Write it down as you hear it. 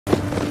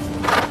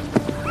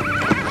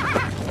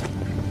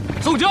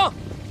将，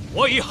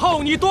我已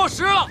候你多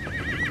时了。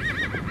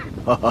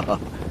哈哈哈，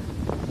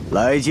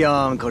来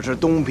将可是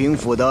东平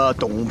府的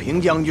董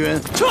平将军。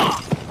撤！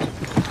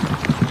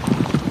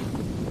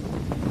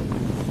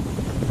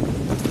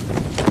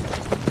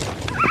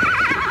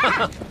哈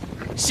哈，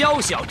宵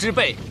小之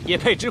辈也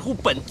配直呼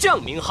本将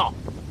名号？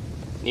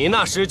你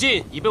那史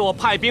进已被我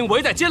派兵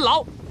围在监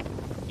牢，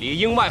里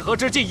应外合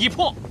之计已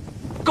破，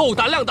够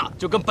胆量的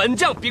就跟本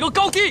将比个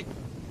高低。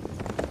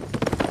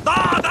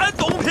大胆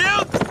董平，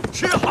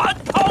吃韩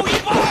涛一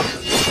棒！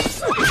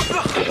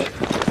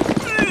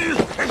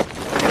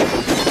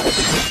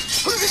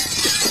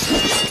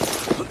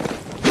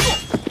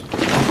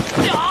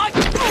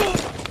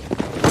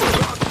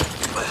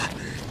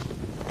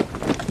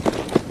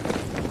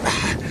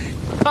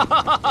哈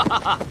哈哈哈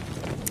哈！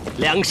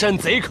梁山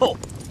贼寇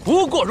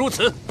不过如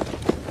此。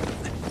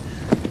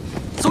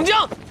宋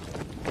江，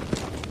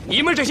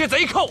你们这些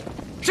贼寇，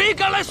谁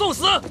敢来送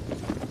死？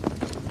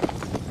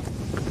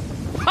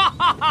哈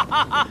哈哈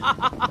哈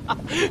哈哈！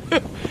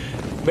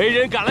没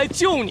人敢来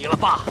救你了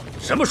吧？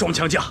什么双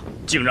枪将，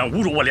竟然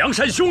侮辱我梁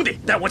山兄弟！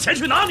带我前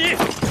去拿你！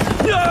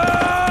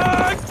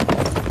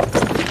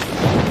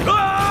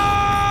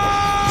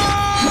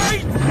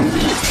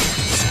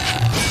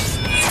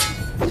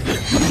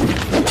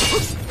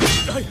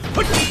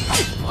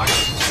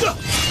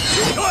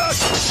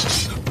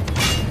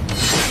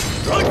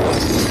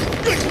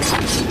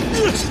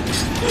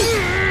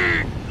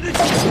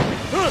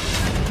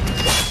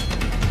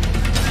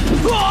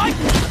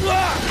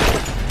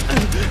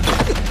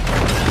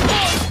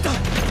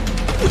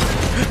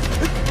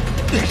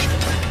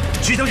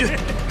徐将军，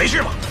没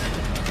事吧？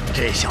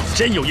这小子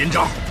真有阴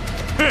招。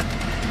哼，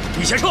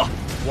你先撤，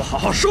我好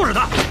好收拾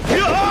他。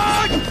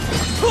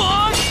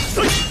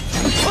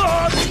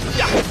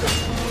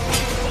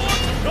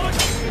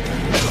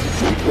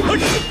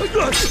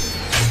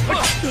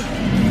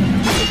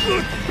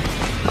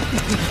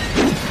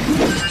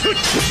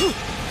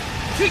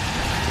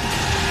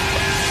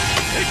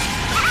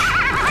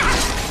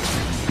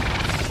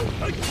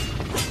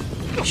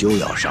休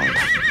要伤他。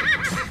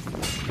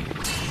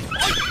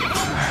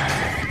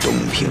东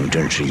平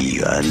真是一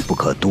员不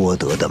可多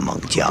得的猛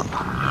将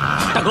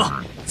啊！大哥，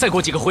再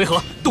过几个回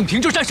合，东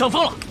平就占上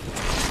风了。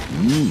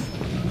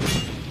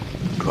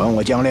传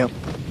我将令，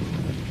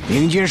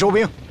鸣金收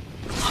兵。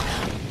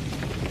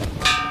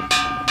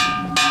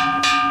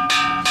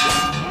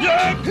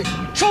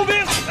收兵！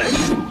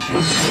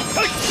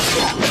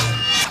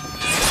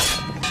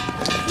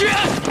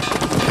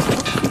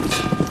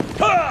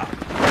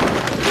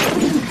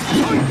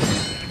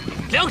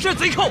梁山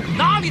贼寇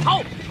哪里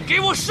逃？给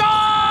我杀！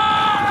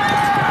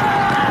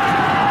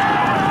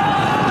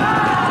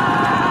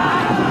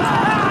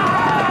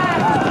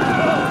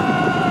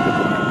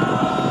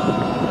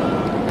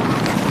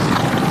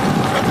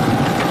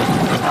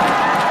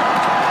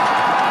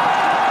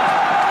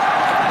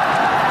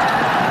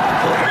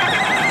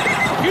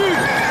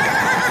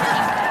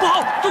不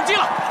好，中计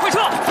了，快撤！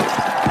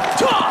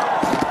撤！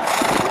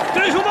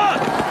弟兄们，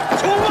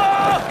冲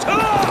啊！撤！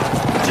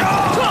撤！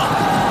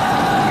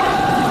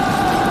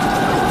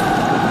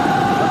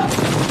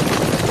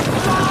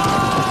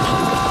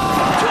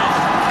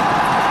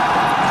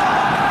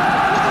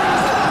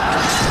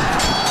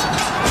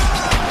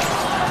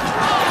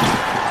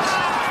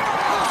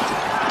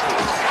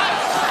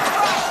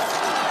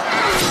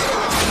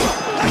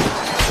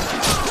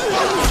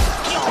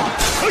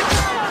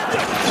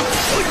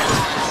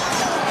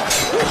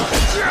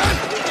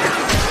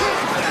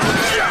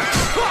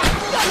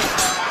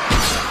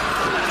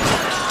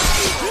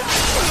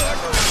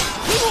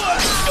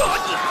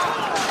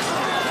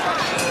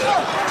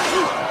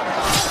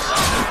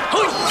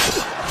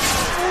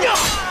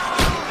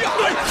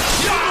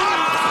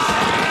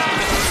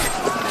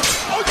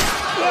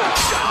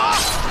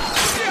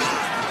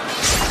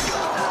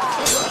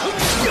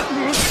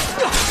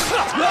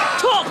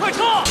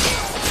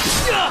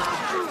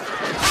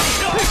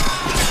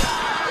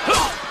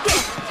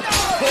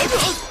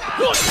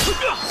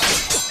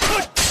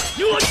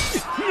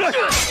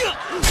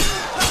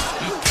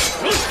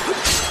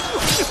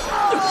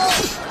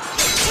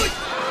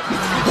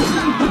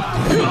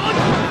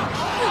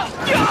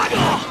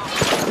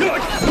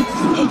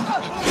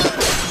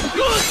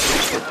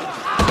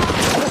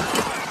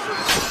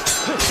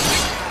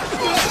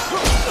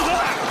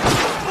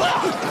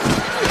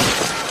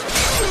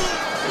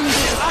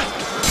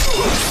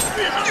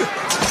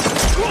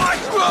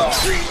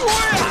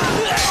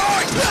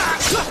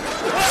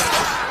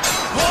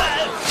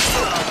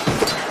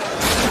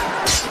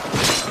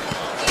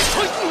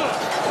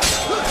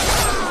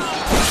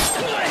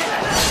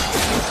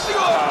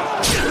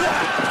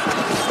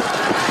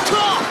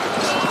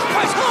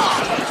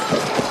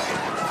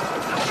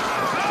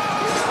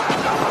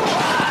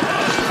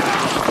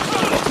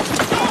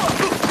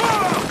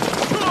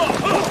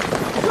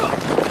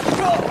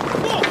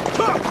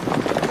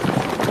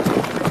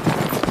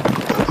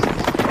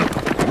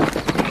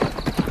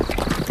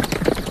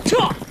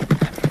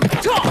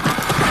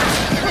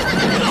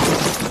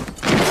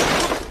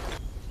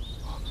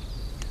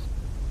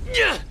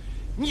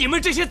你们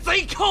这些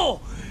贼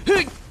寇！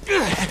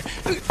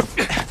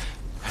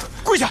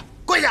跪下，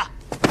跪下，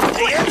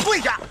跪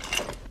下！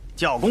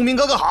叫公明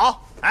哥哥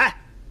好！哎，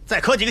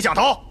再磕几个响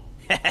头。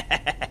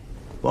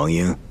王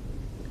英，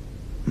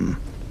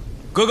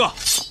哥哥，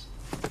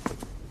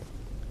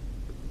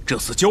这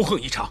厮骄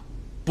横异常，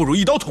不如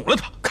一刀捅了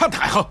他，看他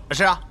还横。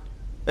是啊，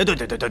哎，对，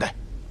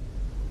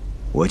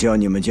我叫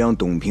你们将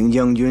董平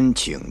将军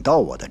请到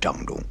我的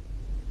帐中，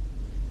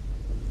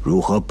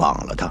如何绑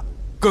了他？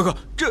哥哥，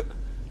这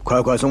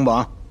快松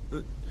绑！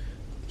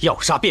要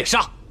杀便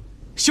杀，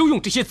休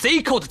用这些贼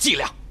寇的伎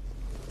俩。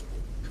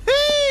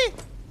嘿，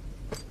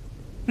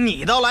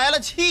你倒来了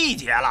气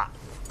节了，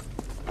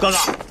哥哥，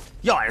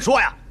要按说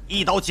呀，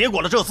一刀结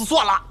果了这次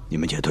算了。你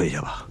们且退下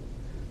吧，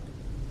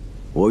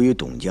我与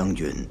董将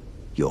军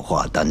有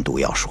话单独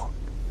要说。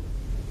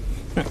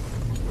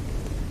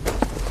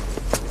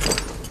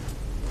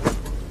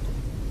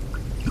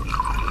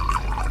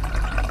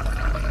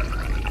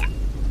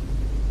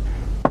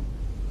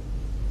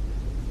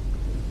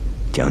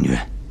将军，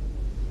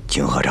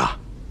请喝茶。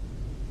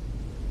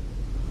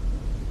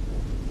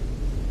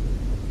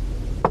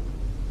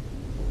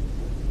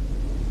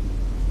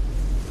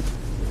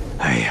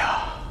哎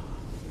呀，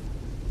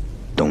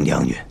董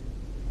将军，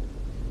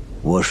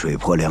我水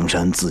泊梁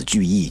山自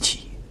聚义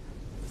气，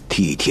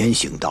替天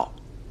行道，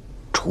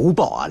除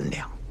暴安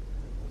良，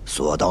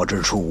所到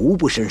之处无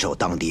不深受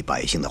当地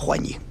百姓的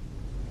欢迎。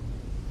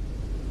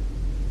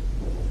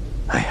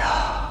哎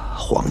呀，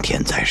皇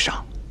天在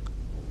上，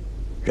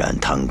然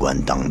贪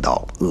官当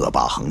道，恶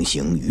霸横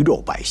行，鱼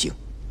肉百姓，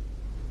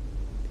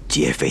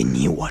皆非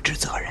你我之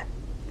责任。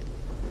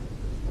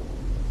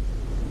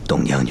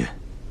董将军，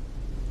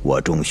我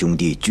众兄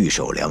弟聚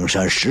守梁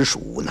山，实属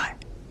无奈。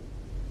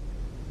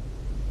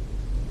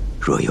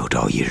若有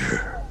朝一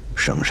日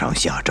圣上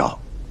下诏，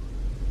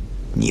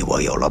你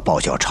我有了报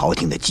效朝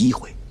廷的机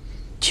会，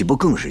岂不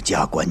更是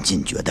加官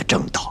进爵的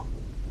正道？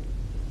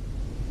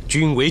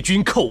君为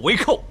君，寇为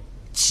寇，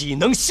岂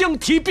能相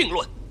提并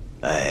论？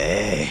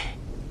哎，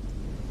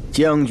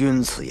将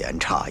军此言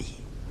差矣。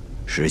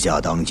时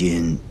下当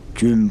今，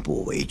君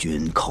不为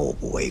君，寇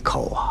不为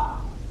寇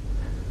啊！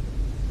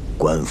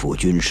官府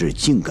军士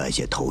竟干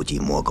些偷鸡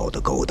摸狗的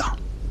勾当，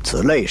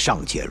此类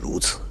尚且如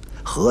此，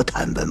何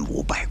谈文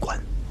武百官？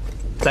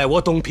在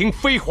我董平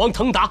飞黄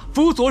腾达，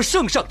辅佐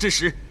圣上之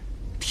时，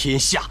天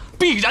下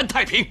必然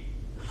太平。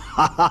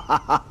哈哈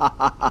哈哈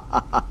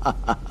哈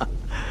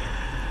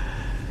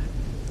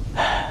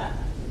哈！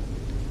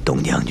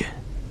董将军，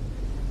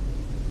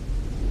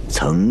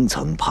层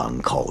层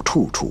盘寇，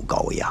处处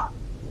高压，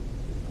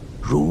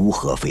如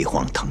何飞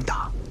黄腾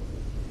达？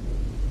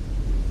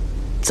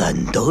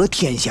怎得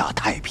天下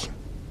太平？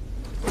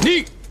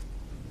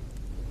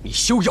你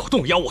休要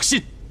动摇我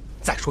心！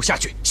再说下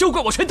去，休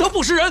怪我拳头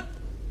不识人！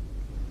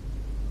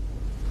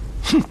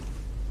哼！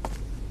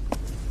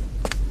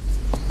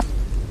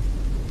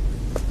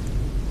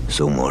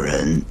宋某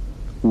人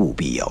务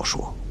必要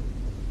说，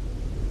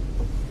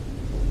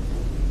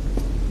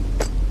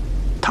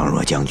倘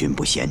若将军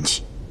不嫌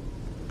弃，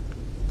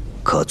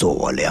可做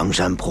我梁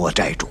山泊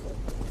寨主。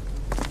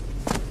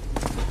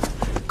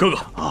哥哥，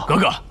哥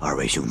哥，二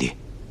位兄弟，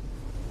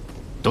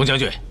董将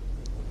军，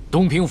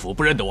东平府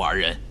不认得我二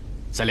人，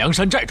在梁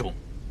山寨中，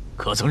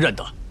可曾认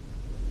得？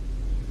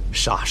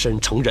杀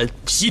身成仁，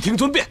悉听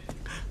尊便。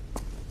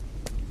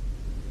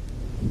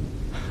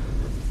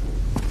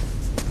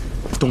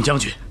董将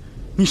军，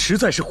你实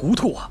在是糊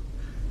涂啊！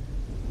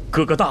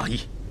哥哥大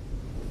义，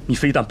你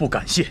非但不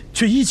感谢，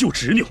却依旧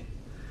执拗。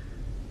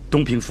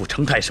东平府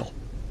程太守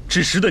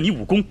只识得你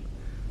武功，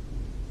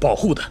保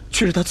护的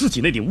却是他自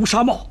己那顶乌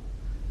纱帽。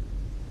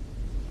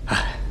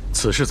哎，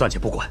此事暂且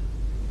不管，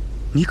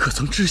你可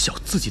曾知晓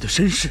自己的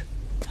身世？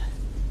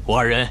我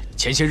二人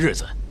前些日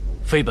子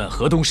飞奔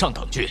河东上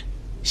党郡，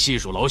细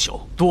数老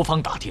朽，多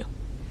方打听，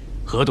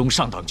河东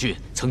上党郡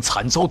曾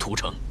惨遭屠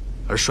城，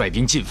而率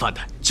兵进犯的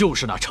就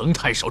是那程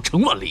太守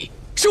程万里。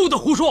休得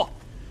胡说！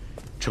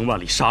程万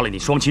里杀了你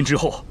双亲之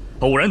后，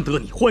偶然得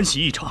你欢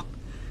喜异常，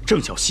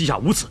正巧膝下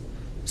无子，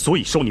所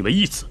以收你为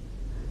义子。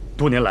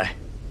多年来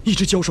一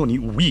直教授你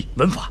武艺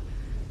文法，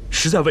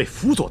实在为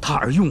辅佐他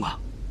而用啊。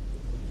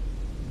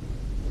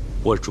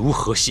我如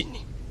何信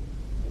你？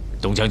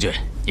董将军，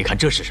你看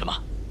这是什么？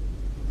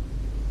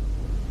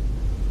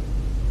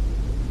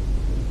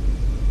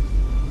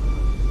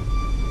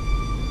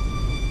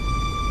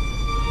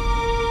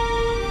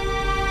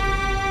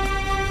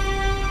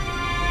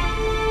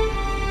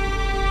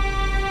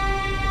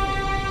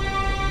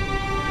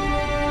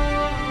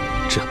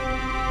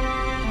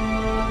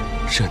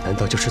这难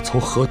道就是从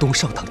河东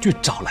上党郡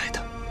找来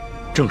的？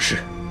正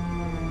是。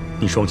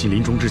你双亲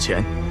临终之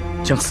前，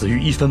将此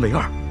玉一分为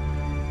二，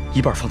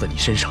一半放在你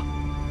身上，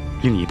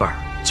另一半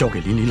交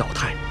给邻里老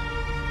太，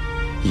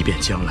以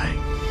便将来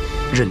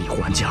任你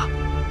还家。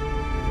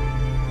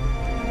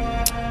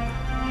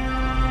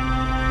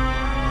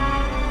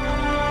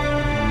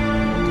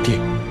爹，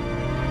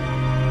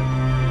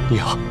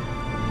娘，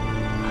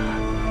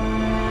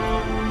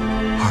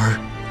儿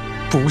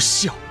不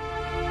孝。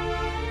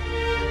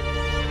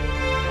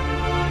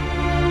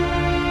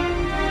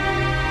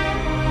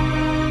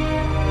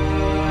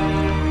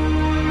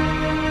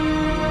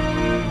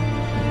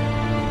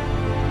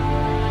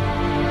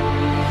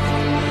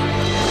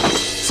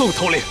宋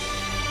头领，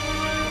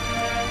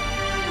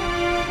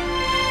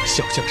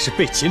小将是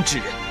被擒之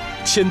人，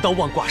千刀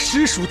万剐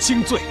实属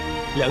轻罪，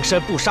梁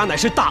山不杀乃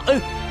是大恩，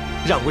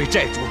让位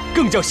寨主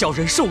更叫小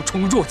人受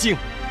宠若惊。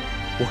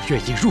我愿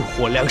意入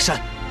伙梁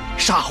山，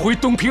杀回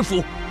东平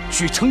府，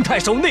取程太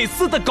守内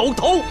司的狗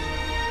头。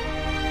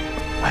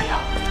哎呀，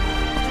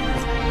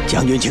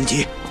将军请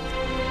起。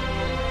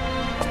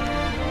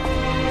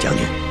将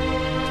军，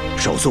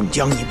受宋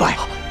江一拜。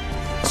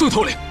宋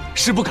头领，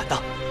实不敢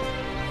当。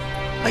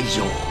哎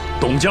呦，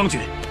董将军，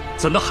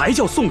怎的还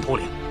叫宋头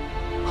领？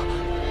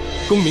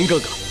公明哥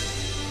哥，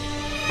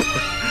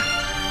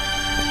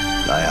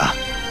来啊，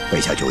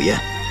备下酒宴。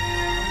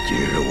今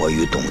日我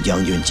与董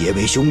将军结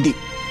为兄弟，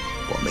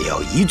我们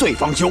要一醉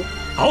方休。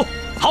好，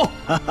好。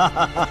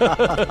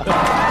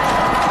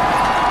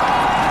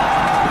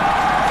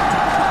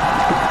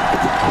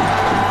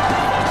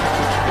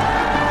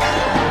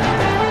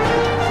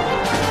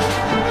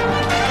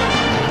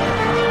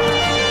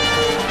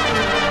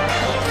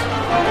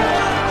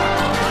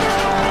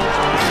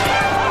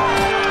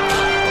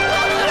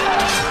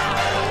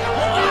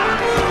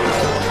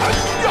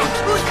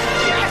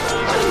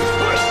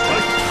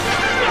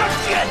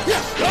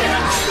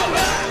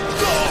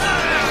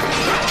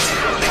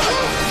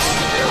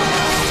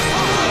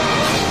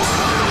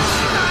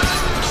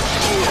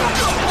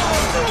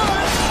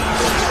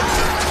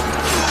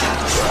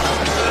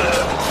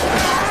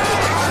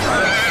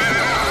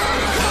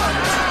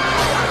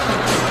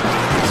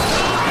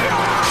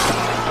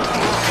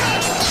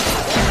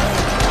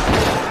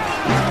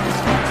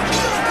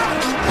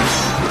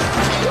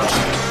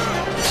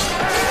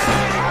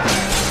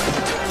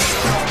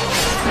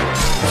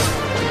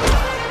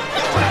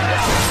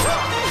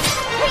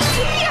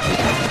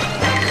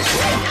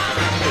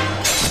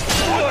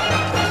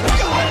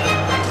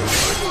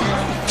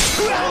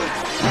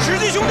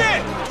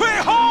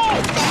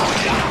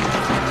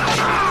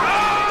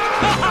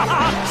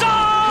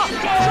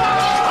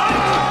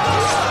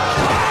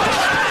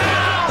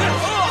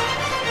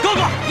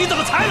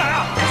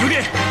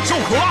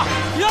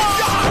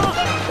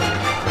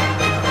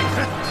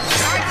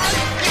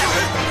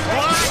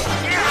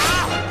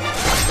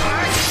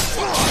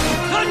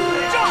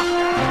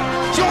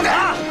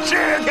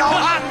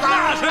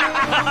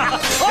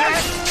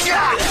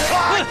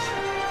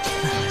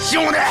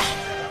兄弟，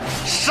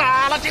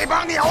杀了这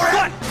帮鸟人！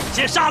对，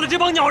先杀了这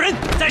帮鸟人，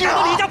再找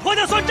到李家婆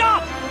家算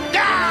账。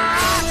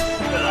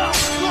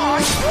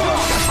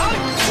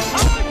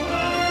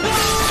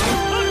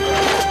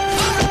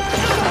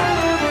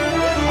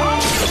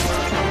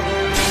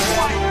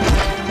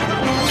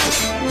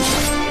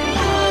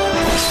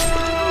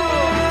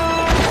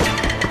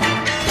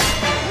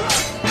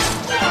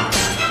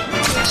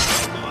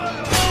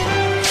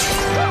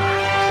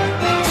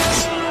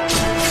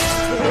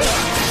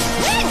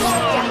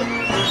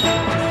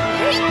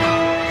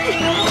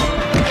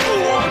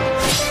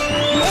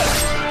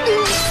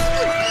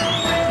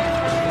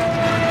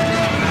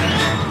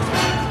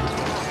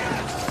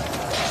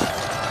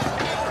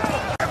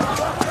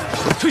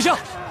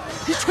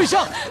春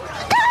香，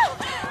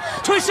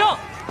春香，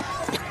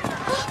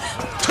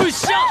春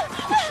香！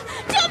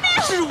救命！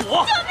是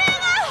我！救命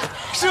啊！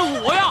是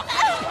我呀！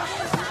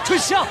春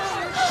香，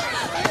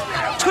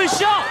春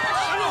香！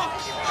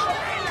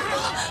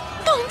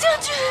董将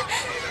军，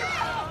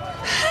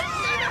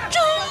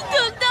终于等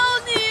到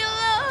你了。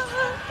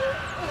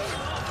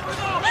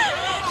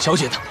小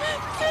姐呢？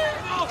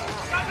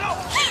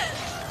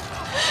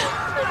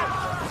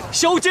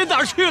小姐哪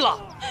儿去了？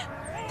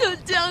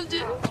董将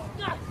军。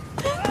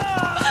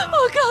我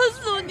告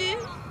诉你，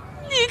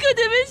你可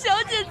得为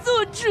小姐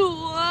做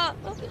主啊！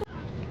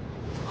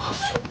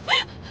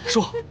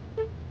说，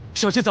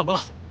小姐怎么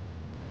了？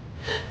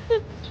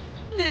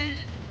那日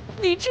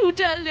你出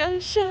战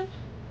梁山，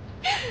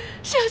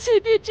小姐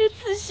便知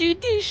此行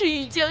定是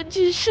与将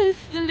军生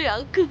死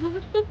两隔。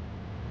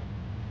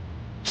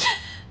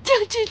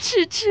将军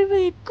迟迟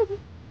未归，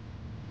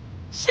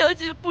小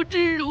姐不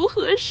知如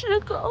何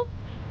是好。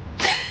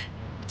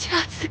恰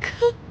此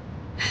刻。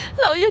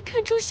老爷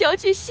看出小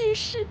姐心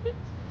事，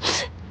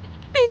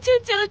便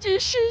将将军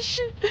身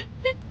世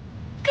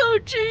告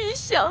知于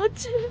小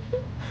姐。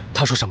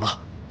他说什么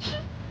了？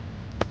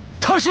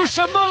他说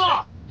什么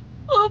了？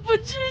我不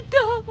知道，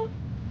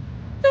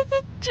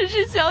只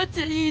是小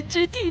姐一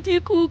直啼啼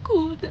哭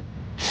哭的，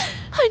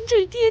还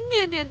整天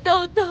念念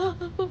叨叨。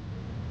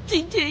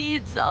今天一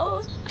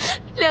早，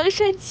梁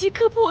山即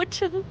刻破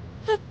城，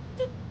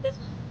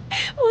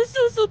我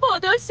速速跑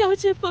到小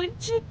姐房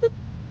间。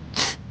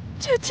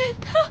就见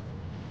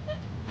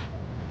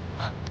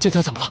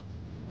他怎么了？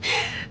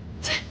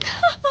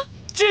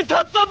见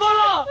他怎么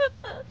了？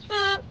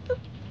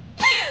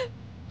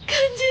看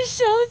见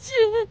小姐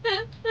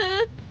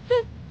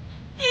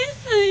已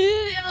死于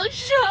梁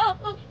上。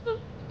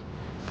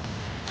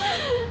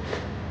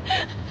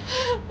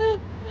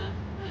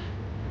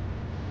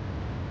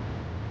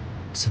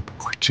怎么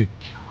会这样？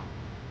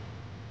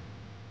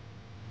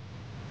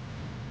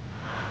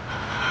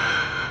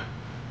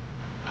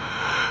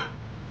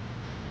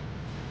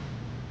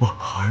我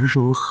儿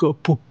如何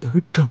不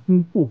得等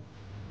我？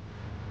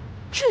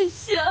春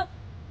香，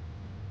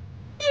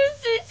也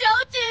随小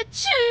姐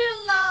去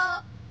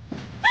了。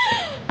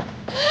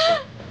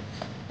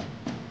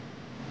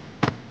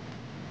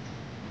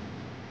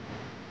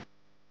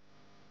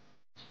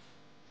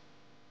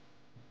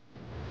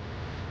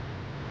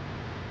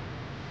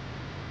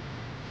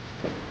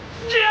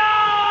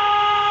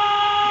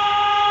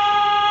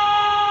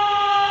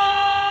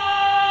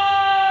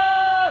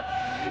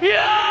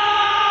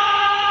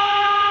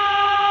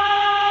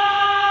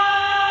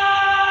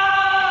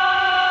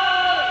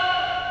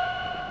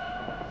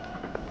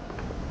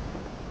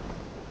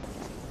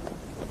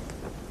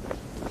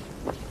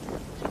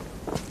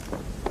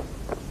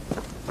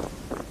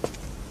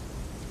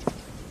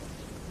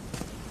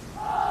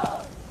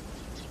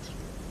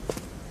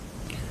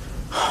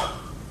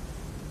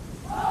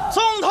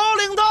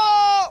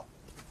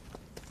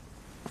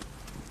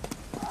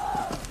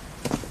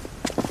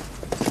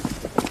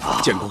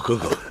见过哥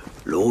哥，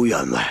卢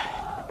员外。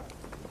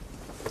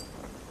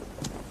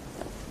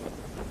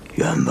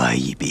员外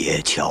一别，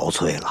憔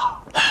悴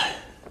了。唉，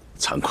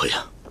惭愧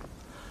啊！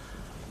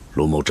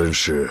卢某真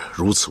是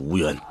如此无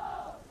缘。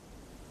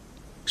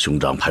兄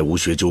长派吴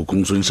学究、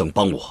公孙胜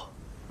帮我，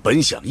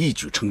本想一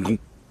举成功，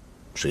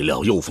谁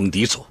料又逢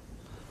敌手，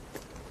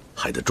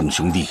害得众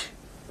兄弟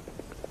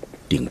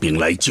领兵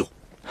来救。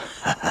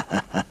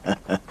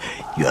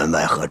员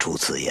外何出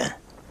此言？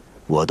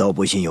我倒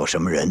不信有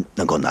什么人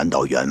能够难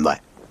倒员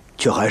外，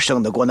却还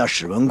胜得过那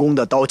史文恭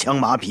的刀枪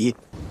马匹。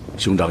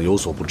兄长有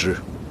所不知，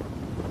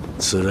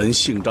此人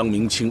姓张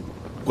名清，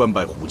官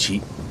拜虎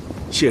骑，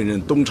现任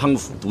东昌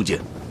府都监。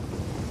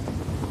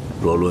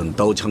若论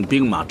刀枪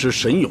兵马之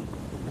神勇，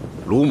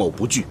卢某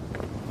不惧。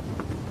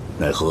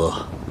奈何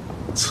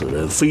此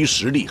人非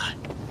实厉害，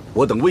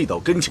我等未到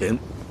跟前，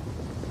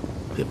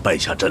便败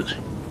下阵来。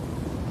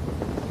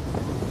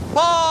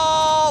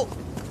报！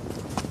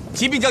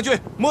启禀将军，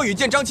莫羽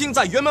见张清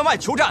在辕门外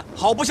求战，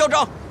好不嚣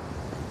张。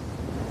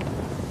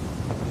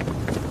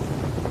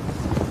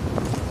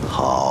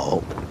好，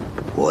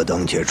我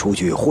等且出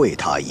去会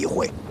他一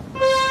会。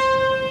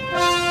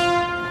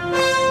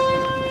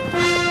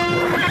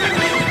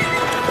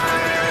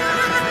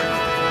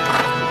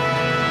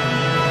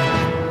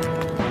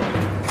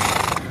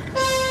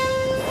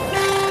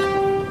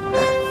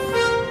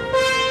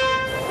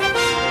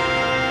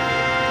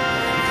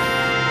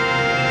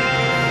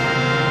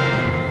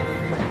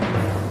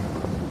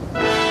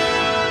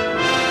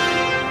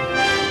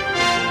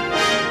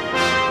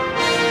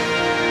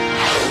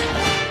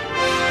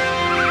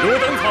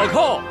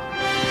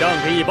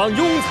一帮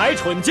庸才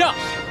蠢将，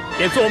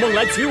便做梦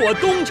来取我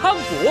东昌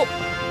府。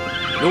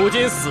如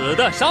今死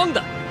的、伤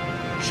的，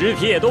尸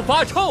体也都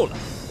发臭了。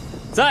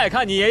再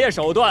看你爷爷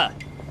手段，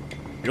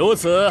如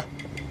此，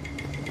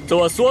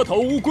做缩头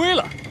乌龟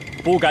了，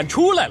不敢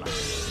出来了，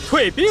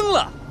退兵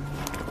了。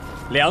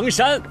梁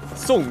山、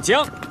宋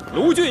江、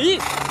卢俊义，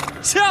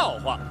笑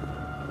话！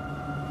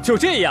就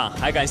这样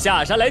还敢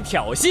下山来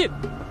挑衅？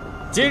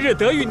今日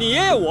得遇你爷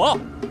爷我，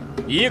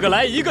一个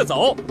来一个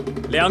走，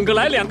两个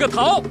来两个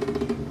逃。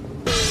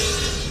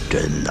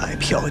真乃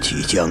骠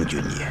骑将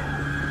军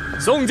也。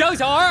宋江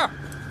小儿，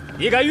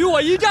你敢与我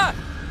一战？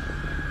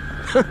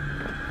哼！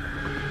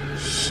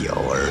小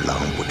儿郎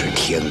不知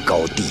天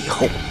高地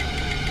厚，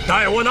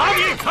待我拿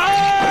你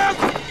看！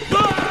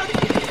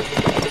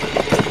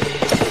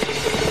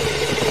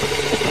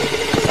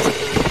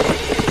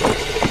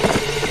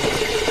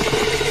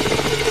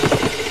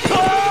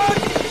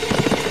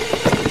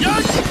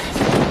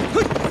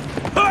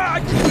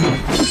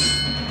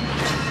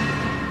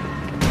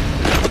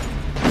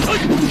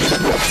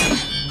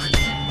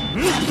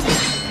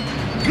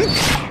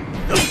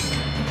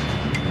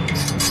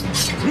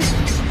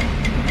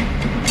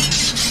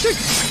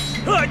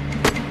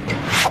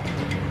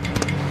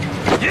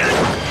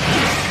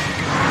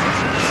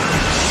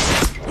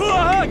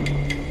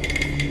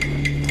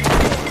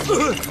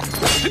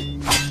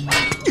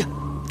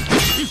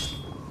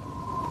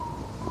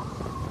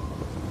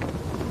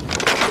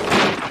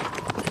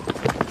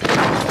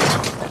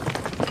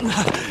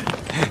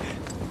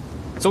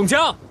宋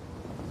江，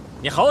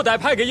你好歹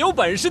派个有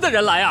本事的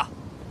人来啊！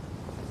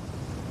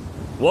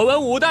我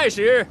闻五代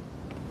时，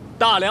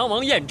大梁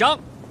王彦章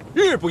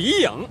日不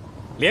疑影，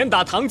连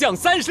打唐将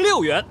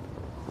36员。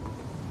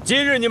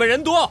今日你们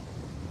人多，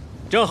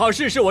正好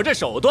试试我这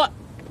手段，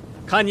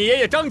看你爷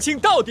爷张清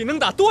到底能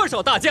打多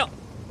少大将。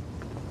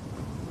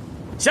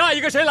下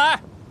一个谁来？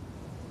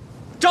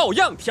照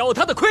样挑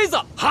他的盔子！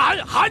喊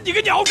你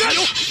个鸟干！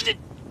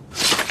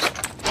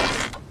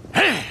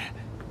哎！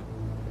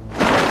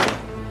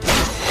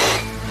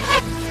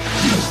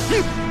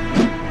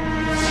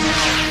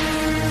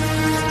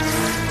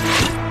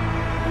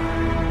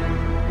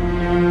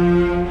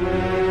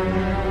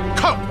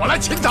看我来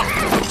擒他！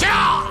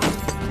驾！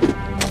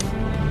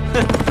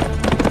哼，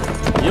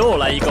又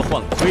来一个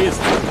换盔子！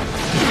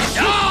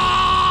呀！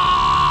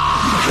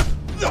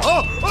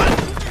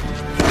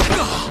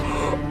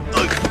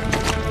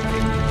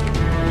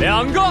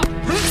两个！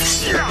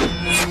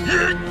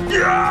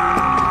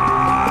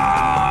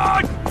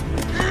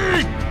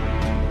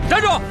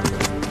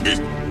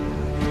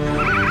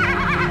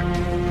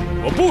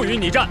不与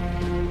你战，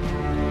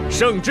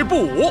胜之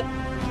不武。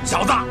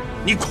小子，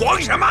你狂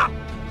什么？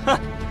哼，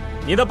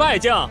你的败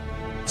将，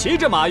骑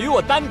着马与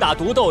我单打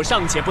独斗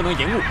尚且不能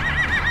赢我，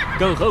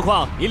更何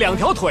况你2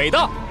条腿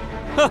的？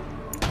哼，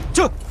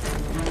这。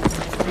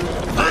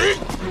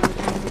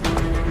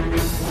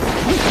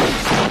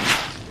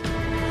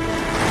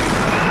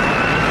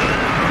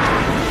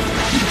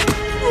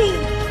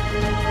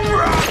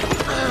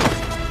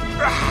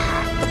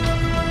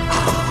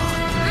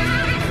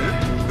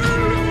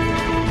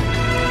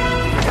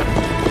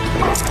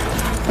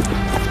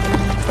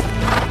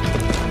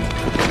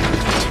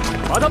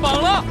把他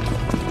绑了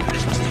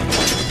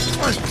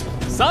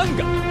，3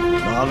个。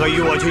哪个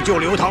与我去救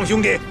刘唐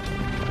兄弟？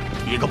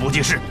一个不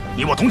济事，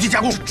你我同期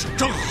加工，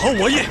正合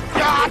我意。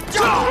呀，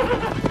这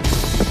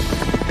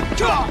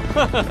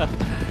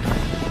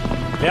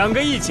，2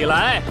个一起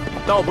来，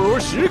倒不如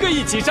10个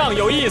一起上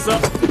有意思。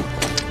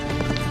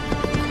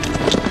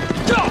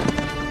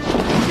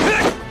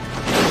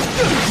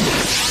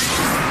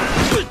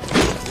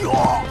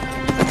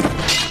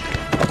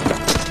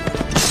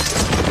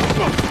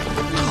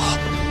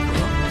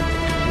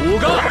5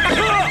个。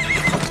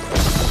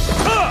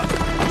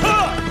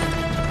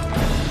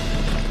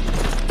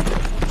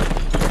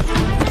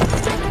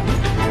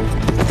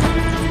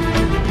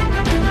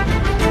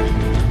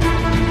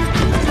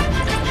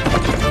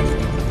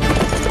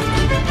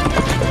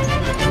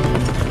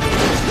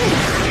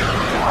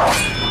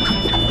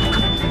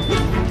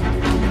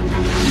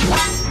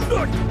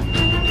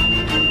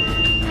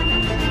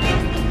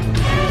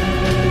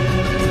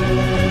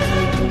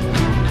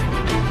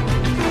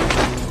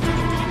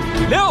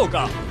6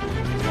个，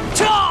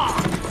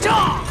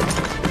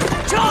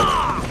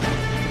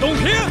董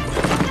平，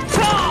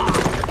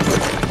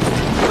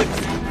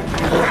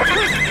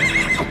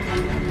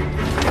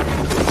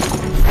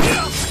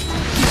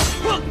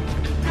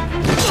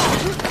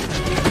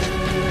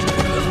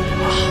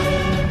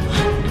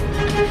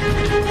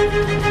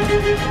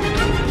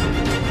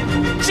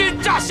奸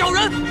诈小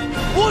人，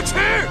无耻！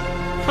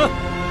哼，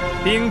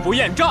兵不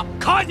厌诈，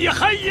看你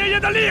黑爷爷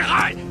的厉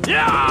害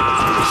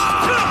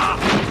呀！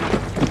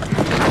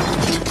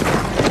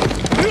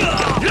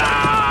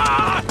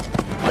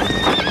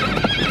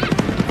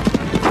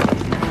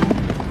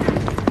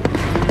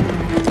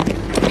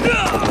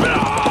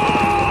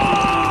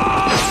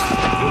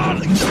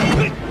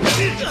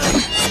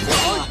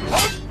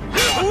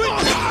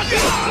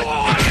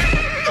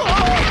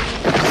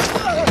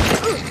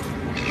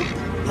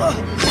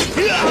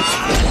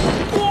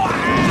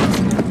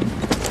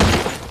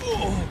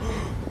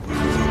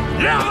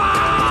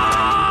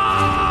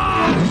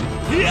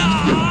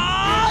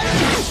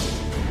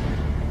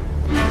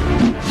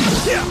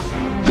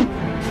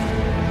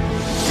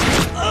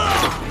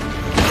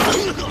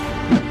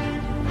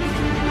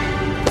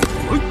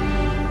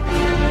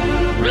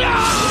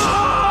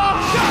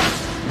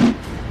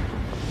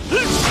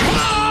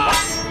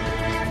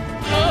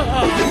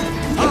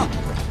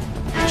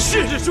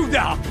是兄弟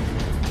啊！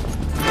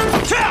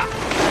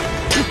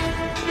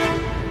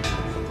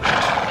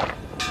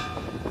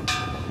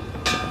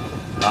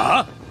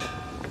啊！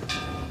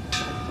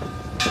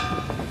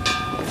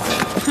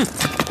哼！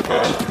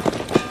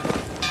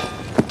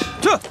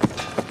这！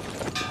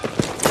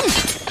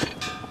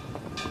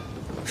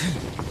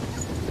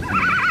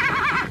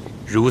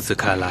如此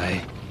看来，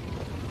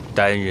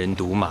单人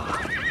独马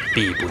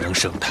必不能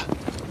胜他。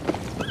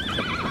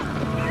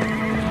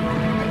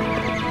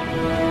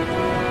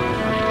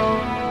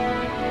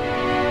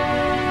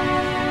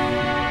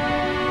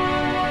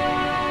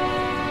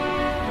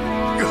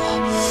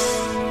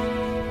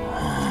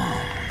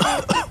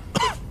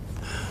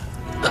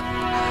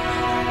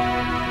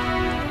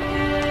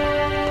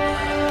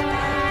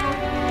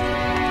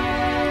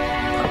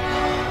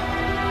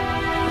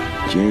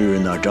今日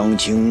那张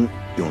青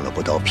用了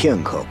不到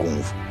片刻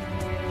功夫，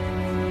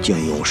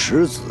竟用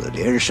石子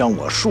连伤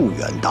我数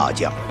员大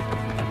将，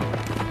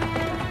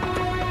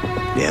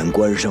连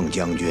关胜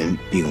将军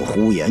并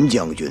呼延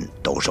将军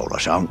都受了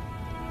伤。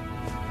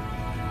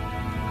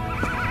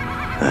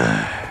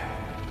唉，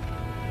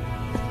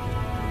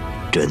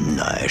真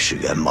乃是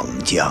员猛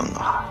将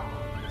啊！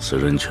此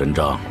人权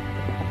杖，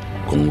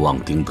公望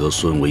丁得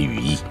孙为羽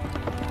翼。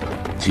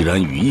既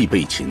然羽翼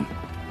被擒，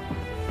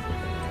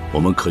我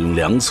们可用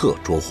良策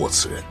捉获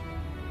此人。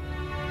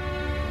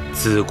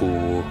自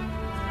古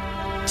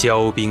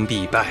骄兵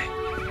必败，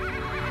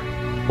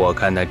我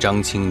看那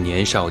张青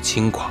年少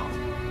轻狂，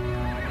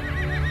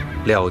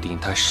料定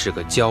他是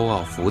个骄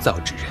傲浮躁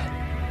之人。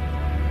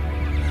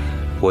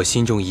我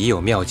心中已有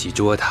妙计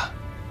捉他，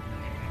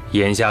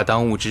眼下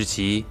当务之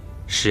急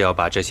是要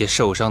把这些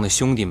受伤的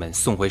兄弟们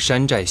送回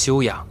山寨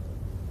休养，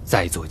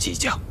再做计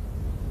较。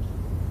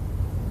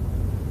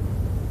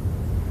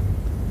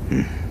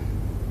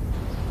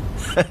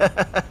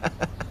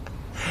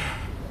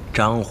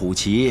张虎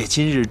旗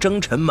今日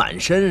征尘满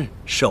身，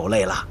受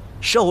累了，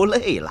受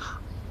累了。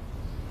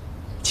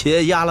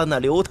且押了那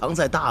刘唐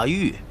在大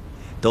狱，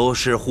都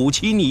是虎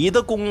旗你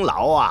的功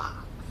劳啊！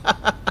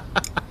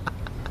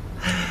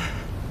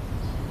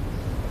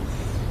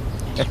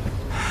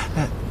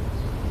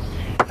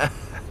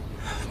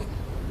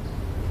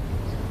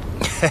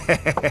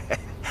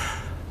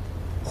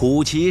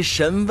虎旗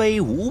神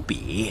威无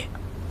比，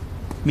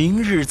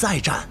明日再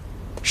战，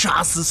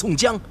杀死宋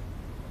江，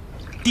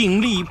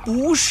定力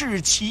不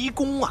世奇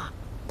功啊！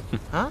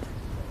啊！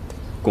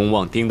公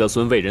望丁德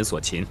孙为人所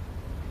擒，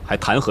还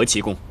谈何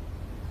奇功？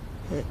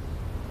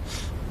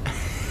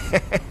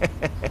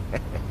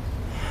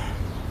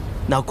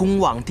那公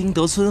望丁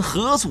德孙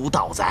何足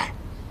道哉？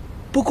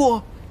不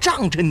过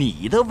仗着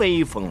你的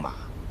威风嘛。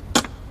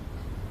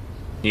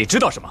你知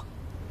道什么？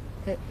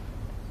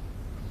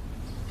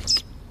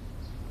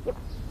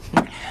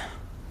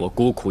我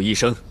孤苦一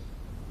生，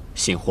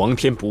信皇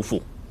天不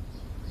负，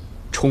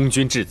充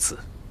军至此。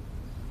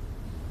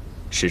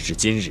时至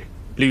今日，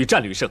屡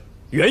战屡胜，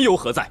缘由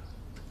何在？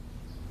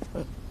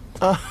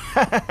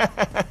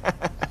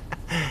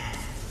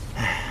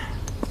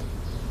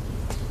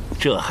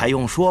这还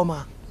用说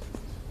吗？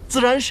自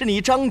然是你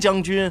张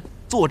将军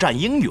作战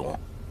英勇，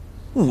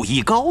武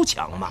艺高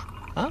强嘛！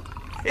啊，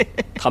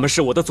他们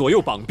是我的左右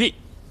膀臂，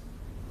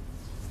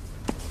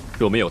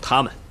若没有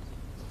他们，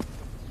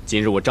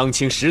今日我张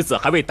青石子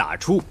还未打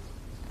出，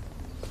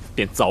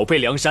便早被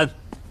梁山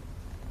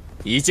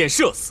一箭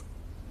射死。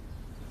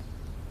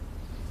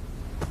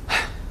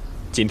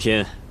今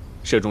天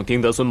射中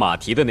丁德孙马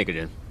蹄的那个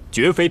人，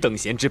绝非等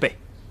闲之辈。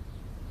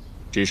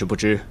只是不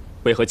知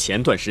为何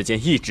前段时间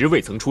一直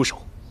未曾出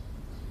手。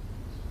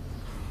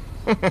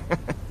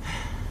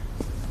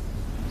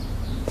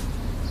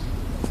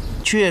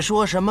却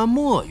说什么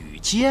墨与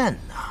剑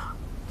呢？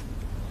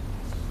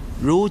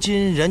如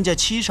今人家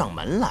欺上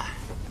门来，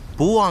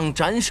不忘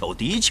斩首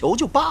敌酋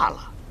就罢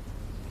了，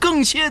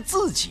更泄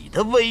自己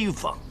的威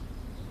风。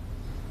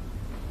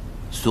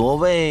所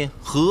谓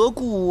何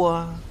故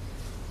啊？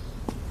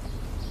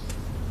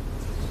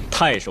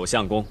太守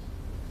相公，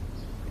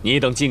你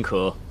等尽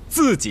可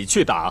自己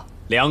去打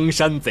梁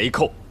山贼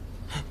寇。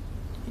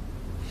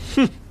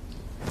哼！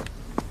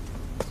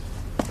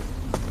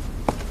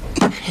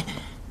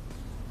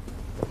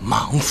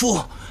莽夫，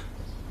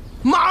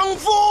莽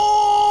夫！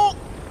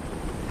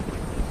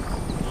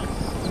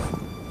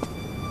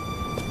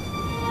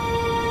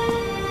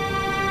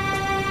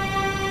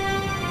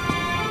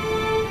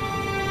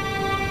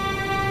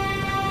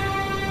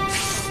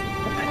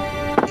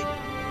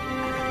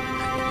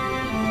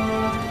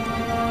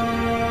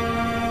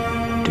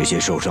这些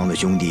受伤的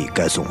兄弟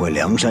该送回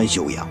梁山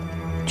休养，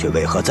却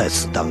为何在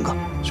此耽搁？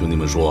兄弟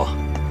们说，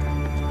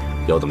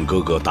要等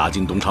哥哥打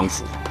进东昌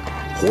府，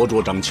活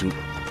捉张青，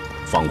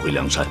放回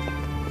梁山。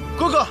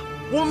哥哥，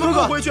我们不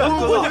回去，我们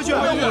不回去，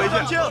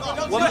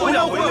我们不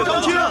想回去，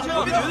张青，我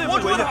们绝对不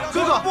回去。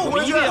哥哥，不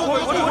回去，活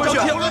捉张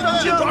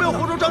青，咱们要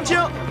活捉张青。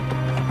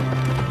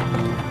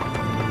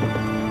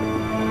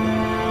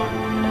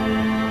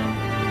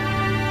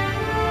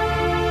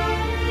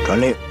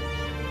传令，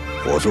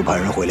火速派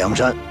人回梁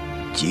山，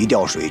急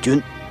调水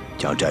军，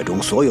将寨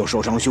中所有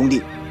受伤兄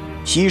弟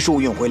悉数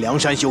运回梁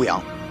山休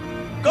养。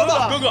哥哥，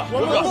我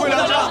们要回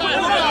梁山，我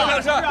们要回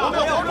梁山，我们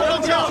要活捉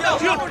张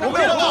青，我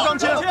们要活捉张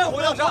青，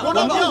我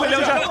们不回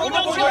梁山，我们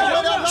不回梁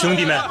山。兄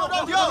弟们，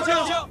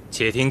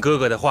且听哥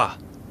哥的话，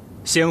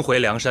先回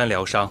梁山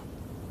疗伤。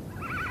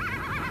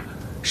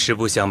实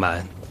不相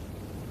瞒，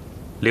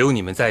留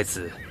你们在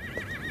此，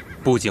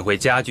不仅会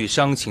加剧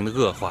伤情的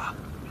恶化，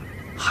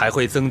还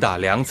会增大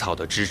粮草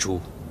的支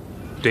出，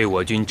对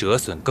我军折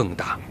损更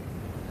大。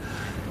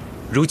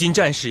如今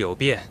战事有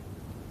变，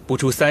不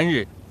出3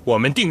日，我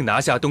们定拿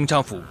下东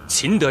昌府，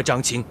擒得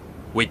张青，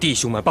为弟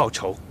兄们报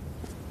仇，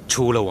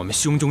出了我们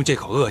胸中这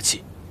口恶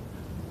气。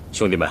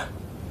兄弟们，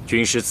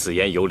军师此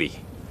言有理。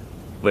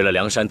为了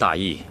梁山大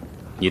义，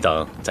你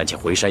等暂且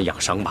回山养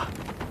伤吧。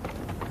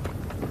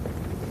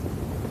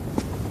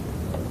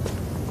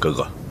哥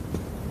哥，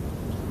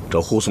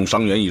这护送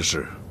伤员一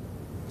事，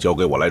交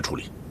给我来处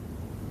理。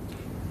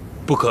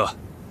不可。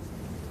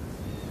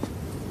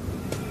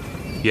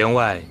员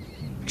外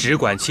只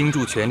管倾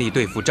注全力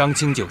对付张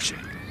青就是。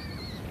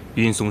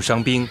运送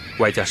伤兵，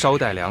外加捎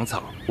带粮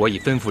草，我已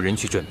吩咐人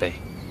去准备，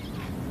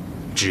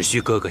只需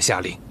哥哥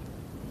下令。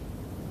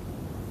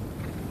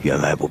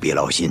员外不必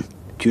劳心，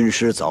军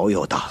师早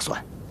有打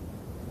算。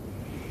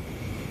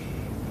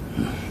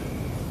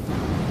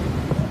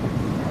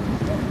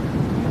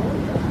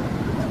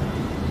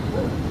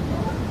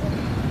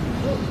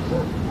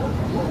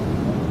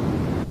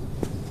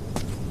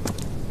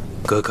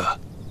哥哥，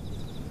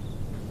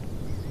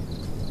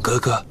哥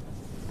哥。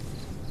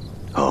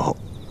好，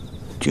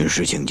军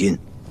师请进。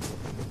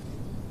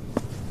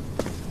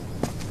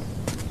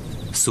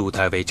苏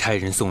太尉差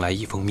人送来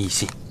一封密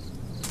信。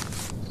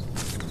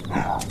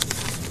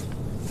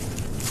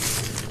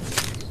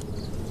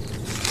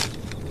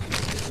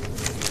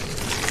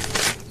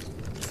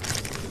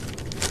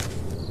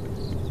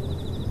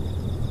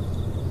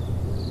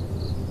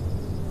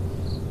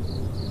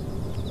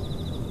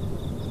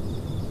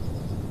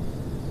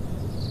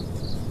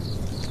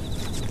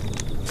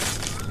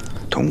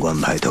潼关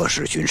派特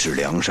使巡视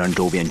梁山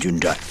周边军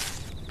寨，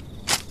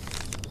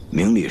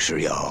明里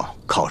是要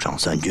犒赏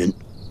3军，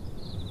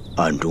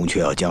暗中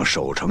却要将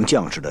守城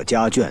将士的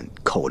家眷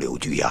扣留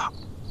拘押，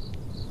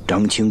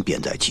张青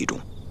便在其中。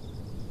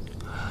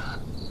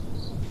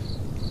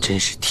真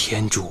是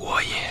天助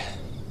我也。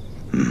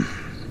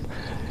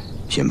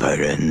先派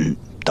人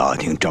打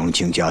听张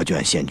青家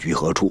眷现居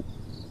何处，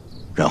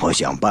然后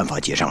想办法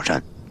接上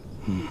山。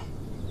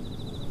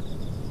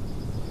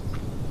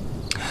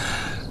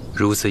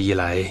如此一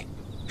来，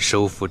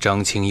收复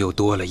张青又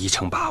多了一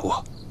成把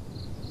握。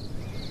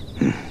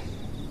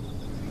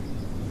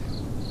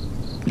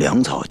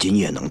粮草今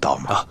夜能到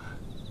吗？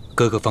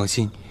哥哥放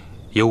心，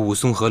有武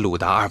松和鲁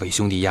达2位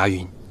兄弟押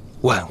运，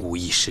万无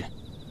一失。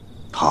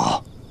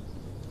好，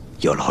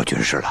有劳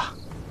军师了。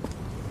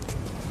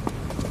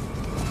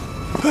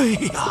哎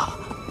呀，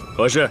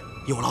何事？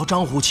有劳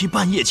张虎奇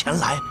半夜前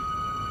来，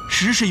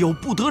实是有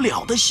不得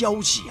了的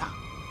消息呀。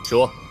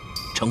说，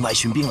城外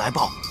巡兵来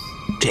报，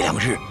这2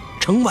日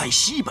城外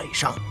西北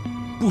上，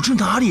不知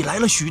哪里来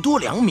了许多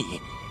粮米，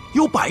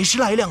有100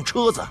来辆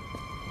车子，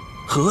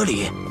河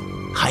里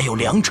还有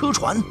粮车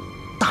船，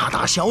大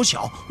大小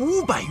小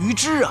500余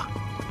只啊，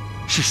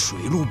是水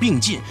陆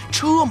并进，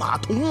车马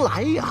同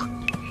来呀。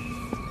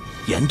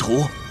沿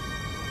途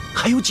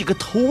还有几个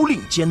头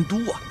领监督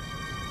啊。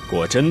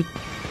果真？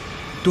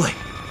对。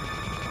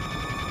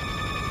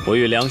我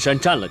与梁山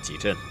战了几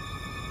阵，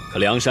可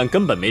梁山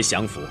根本没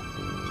降服，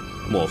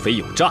莫非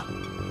有诈？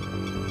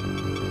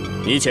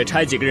你且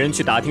差几个人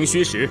去打听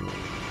虚实，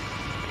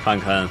看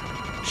看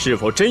是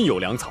否真有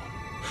粮草。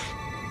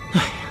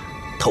哎呀，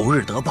头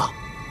日得报，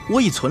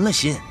我已存了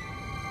心，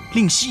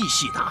另细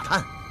细打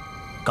探。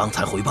刚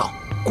才回报，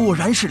果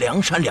然是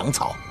梁山粮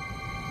草。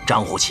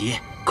张虎奇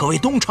可为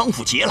东昌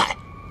府劫来，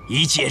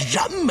以解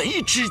燃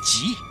眉之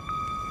急。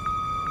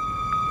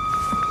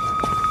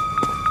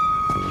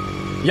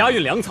押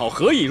运粮草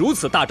何以如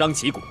此大张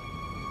旗鼓？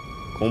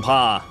恐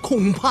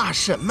怕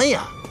什么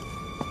呀？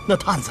那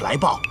探子来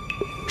报，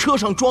车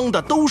上装的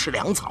都是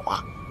粮草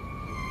啊。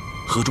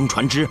河中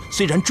船只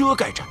虽然遮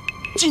盖着，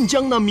尽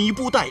将那米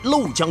布袋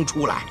漏将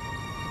出来，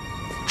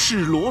赤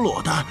裸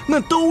裸的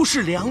那都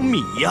是粮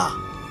米呀，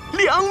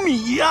粮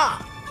米呀！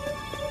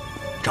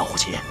赵虎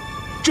奇，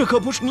这可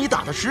不是你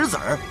打的石子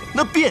儿，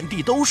那遍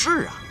地都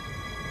是啊。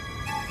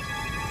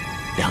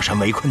梁山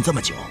围困这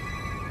么久，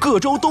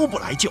各州都不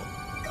来救，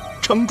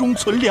城中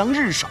存粮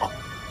日少，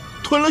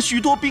囤了许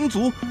多兵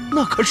卒，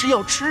那可是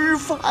要吃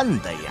饭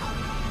的呀。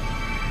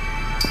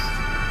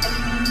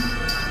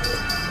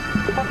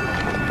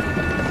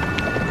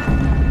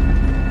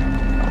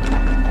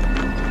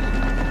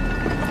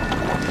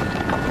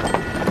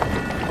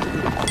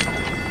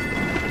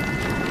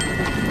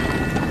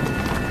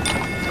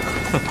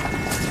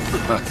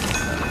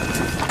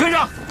跟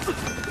上，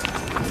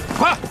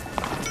快，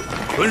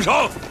跟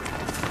上！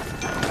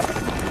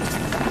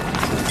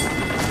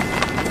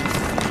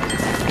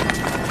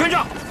跟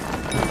上！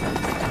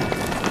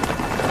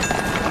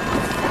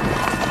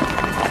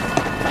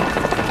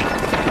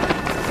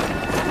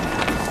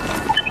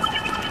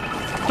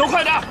都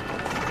快点！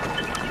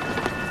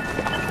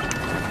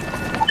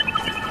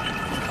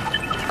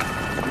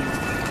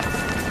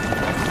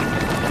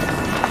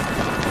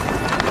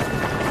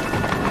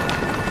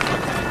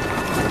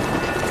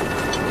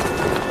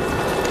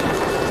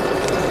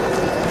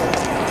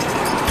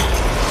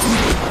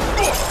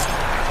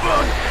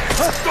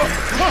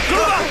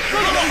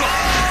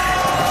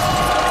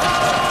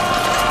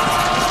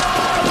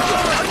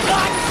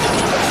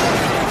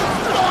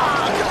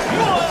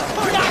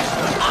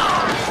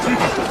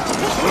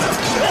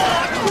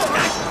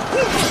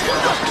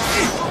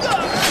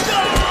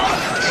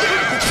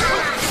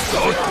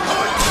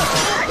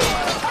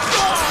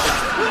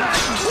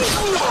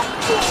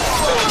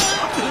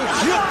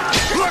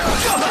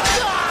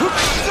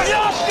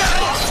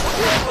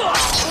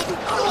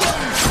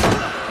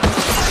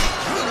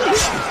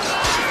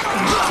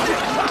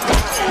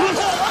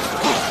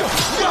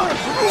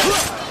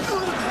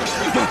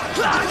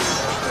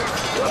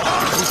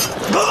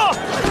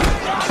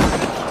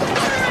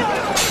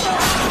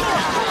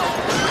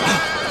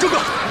哥哥，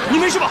你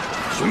没事吧？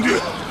兄弟，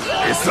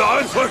这次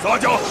安全撒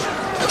娇。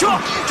撤！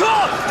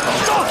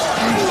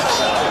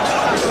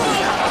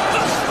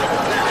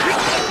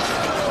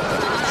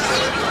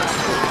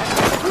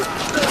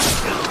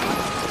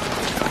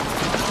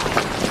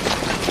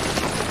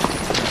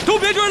都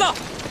别追了！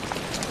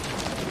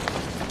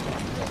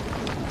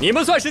你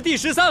们算是第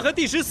13和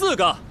第14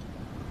个，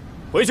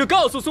回去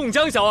告诉宋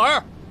江小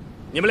儿，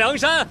你们梁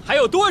山还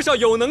有多少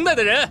有能耐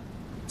的人，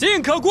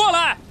尽可过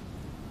来。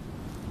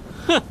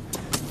哼！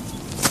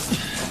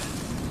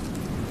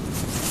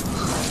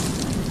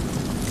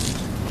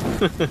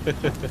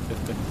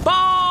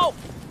报！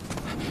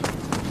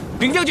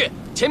禀将军，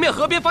前面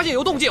河边发现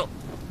有动静。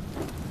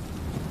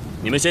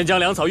你们先将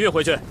粮草运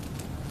回去，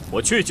我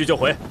去就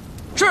回。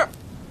是。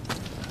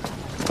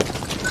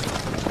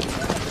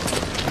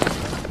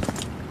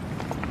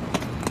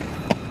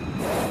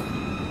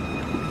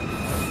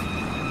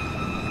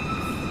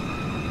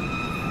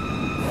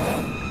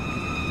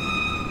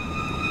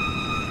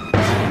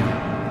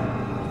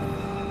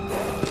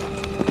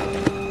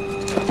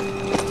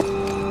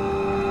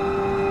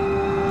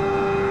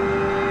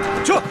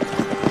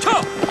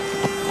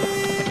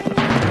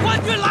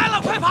官军来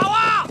了，快跑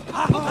啊！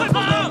快跑！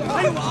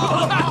哎呦！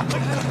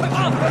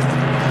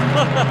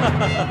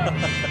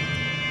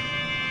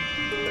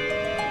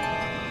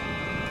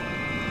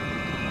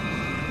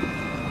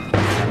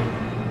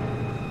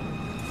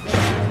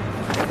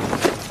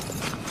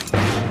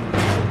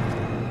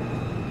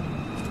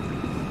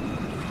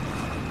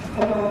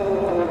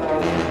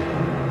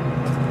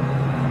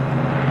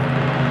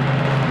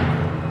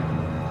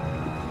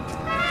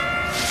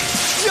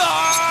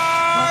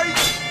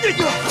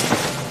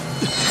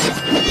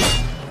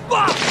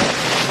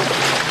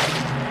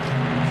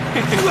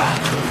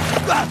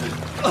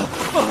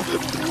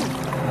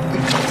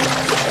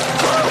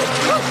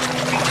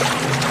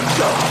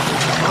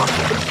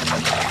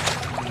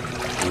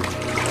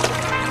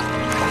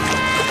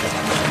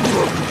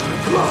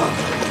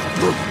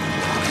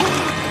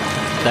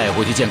带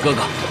回去见哥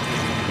哥。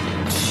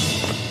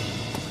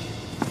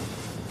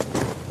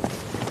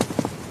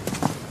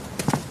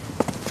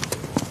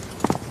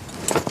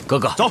哥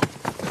哥，走。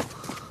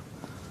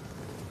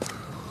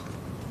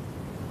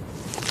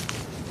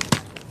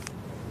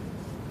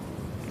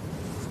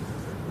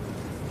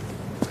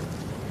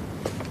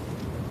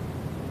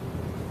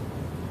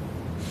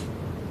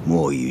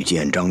莫与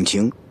见张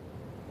青。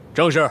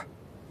正是。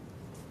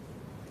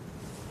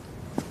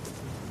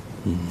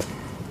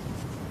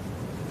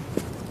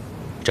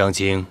张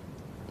青，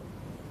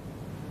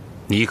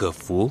你可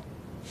服？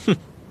哼。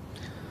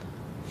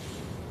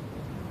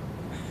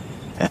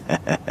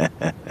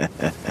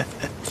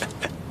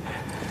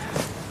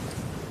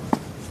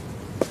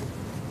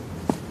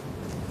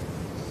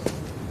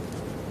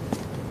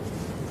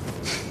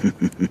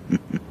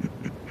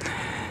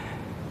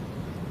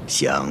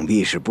想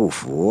必是不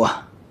服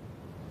啊。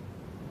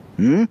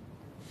嗯？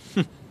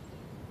哼。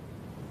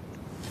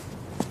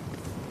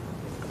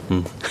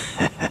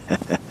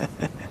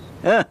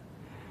嗯，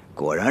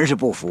果然是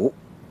不服。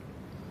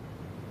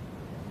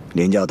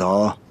林教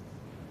头，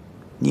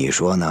你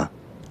说呢？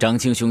张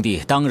青兄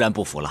弟当然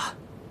不服了。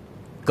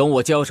跟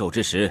我交手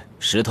之时，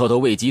石头都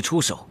未及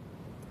出手，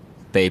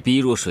被逼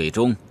入水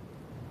中，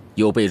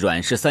又被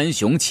阮氏三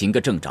雄擒个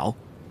正着，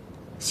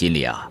心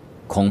里啊，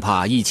恐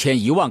怕1000、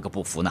10000个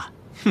不服呢。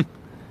哼！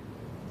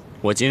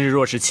我今日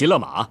若是骑了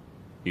马，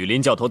与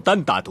林教头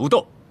单打独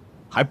斗，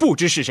还不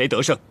知是谁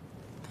得胜。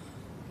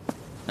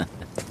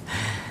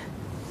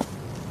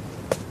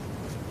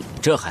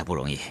这还不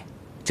容易，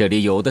这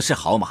里有的是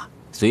好马，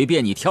随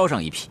便你挑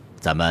上一匹，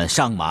咱们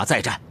上马再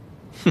战。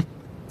哼，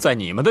在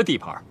你们的地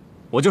盘，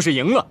我就是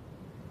赢了，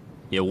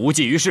也无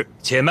济于事。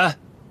且慢，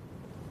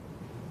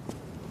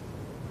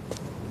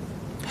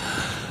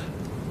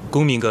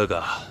公明哥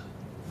哥，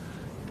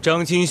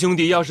张青兄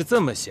弟要是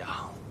这么想，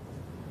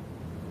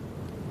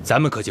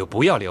咱们可就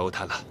不要留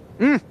他了。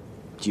嗯，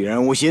既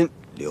然无心，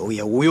留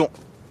也无用。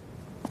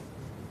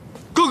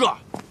哥哥，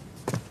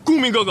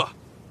公明哥哥。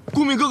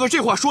公明哥哥，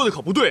这话说的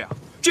可不对啊！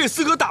这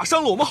四哥打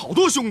伤了我们好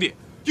多兄弟，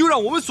又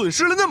让我们损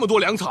失了那么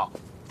多粮草，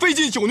费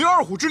尽9牛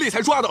2虎之力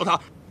才抓到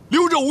他，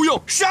留着无用，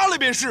杀了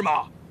便是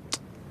嘛。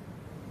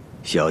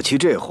小七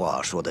这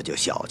话说的就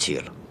小气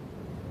了。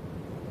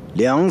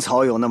粮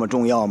草有那么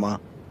重要吗？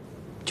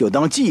就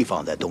当寄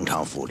放在东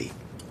厂府里。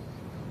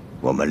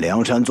我们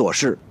梁山做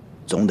事，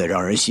总得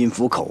让人心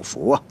服口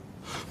服啊。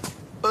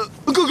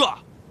哥哥，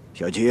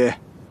小七，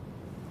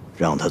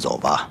让他走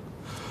吧。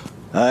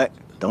哎，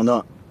等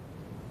等。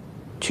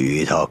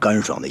取一套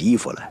干爽的衣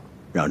服来，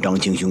让张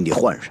青兄弟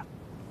换上。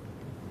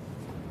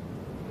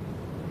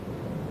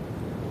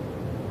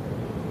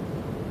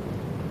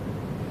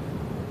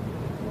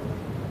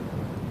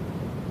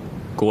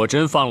果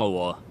真放了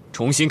我，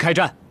重新开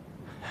战。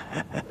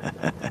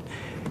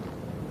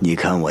你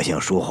看我像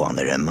说谎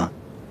的人吗？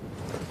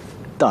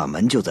大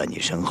门就在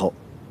你身后，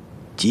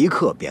即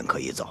刻便可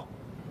以走。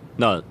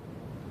那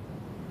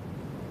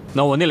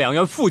我那2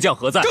员副将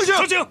何在？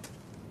张青，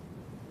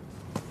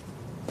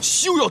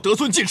休要得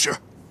寸进尺。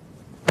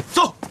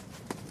走。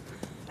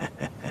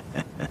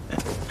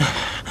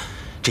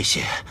这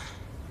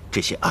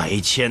些挨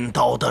千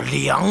刀的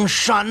梁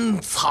山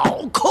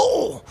草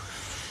寇，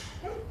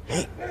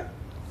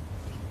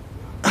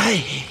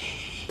哎，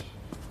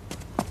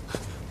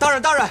大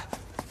人，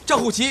张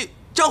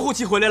虎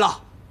旗回来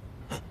了。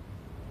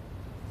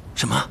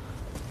什么？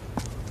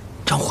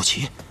张虎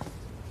旗？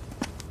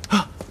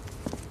啊，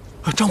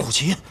张虎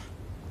旗？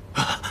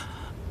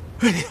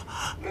哎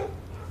呀！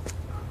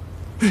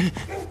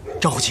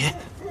张虎旗，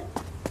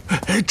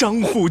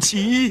张虎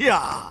旗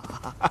呀！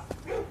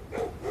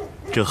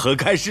这何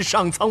该是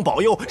上苍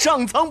保佑，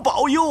上苍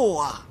保佑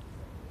啊！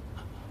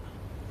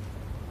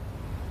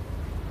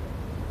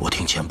我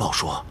听前报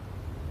说，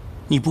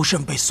你不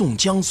慎被宋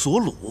江所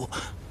掳，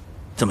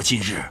怎么今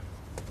日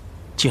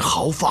竟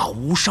毫发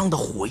无伤的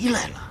回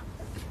来了？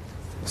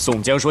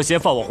宋江说先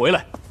放我回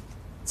来，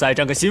再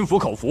战个心服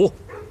口服。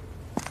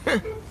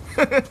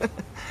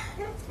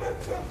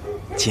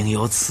竟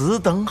有此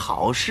等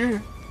好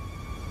事！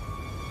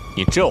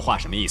你这话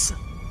什么意思？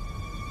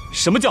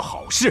什么叫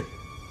好事？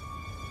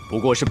不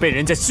过是被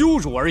人家羞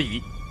辱而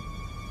已。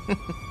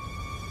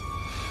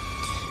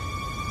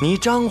你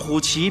张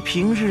虎旗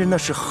平日那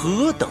是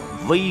何等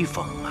威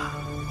风啊！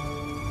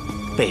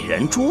被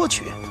人捉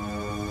去，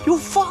又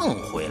放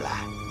回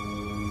来，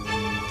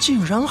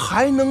竟然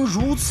还能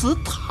如此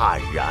坦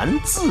然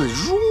自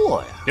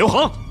若呀！刘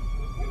恒，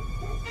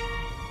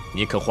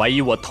你可怀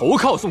疑我投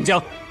靠宋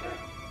江？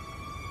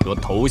若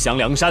投降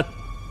梁山，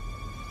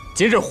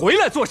今日回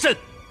来作甚？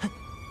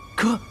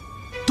可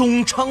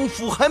东昌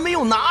府还没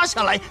有拿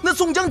下来，那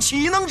宋江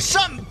岂能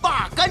善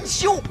罢甘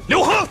休？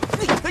刘恒，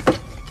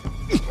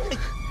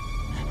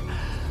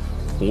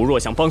吾若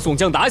想帮宋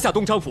江拿下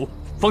东昌府，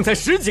方才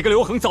10几个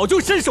刘恒早就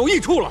身首异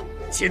处了，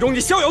岂容你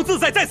逍遥自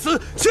在在此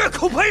血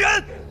口喷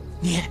人？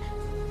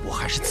我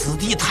还是子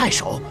弟太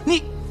守，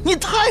你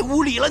太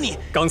无礼了！你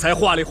刚才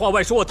话里话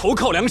外说我投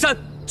靠梁山，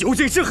究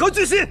竟是何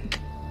居心？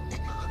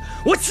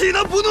我岂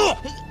能不怒？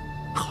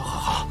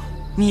好，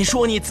你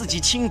说你自己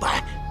清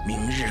白。明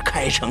日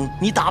开城，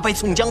你打败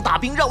宋江大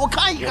兵，让我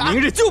看一看。我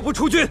明日就不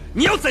出军，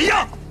你要怎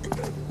样？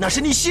那是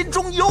你心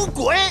中有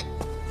鬼。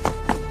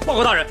报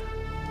告大人，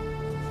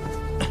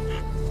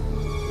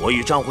我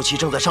与张虎旗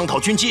正在商讨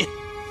军机，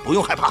不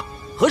用害怕。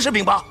何时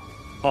禀报？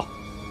哦，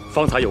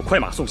方才有快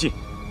马送信，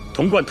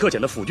童贯特遣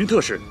的府军特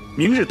使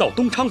明日到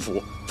东昌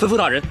府，吩咐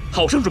大人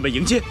好生准备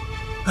迎接。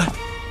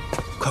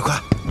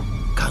快，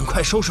赶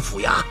快收拾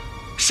府衙，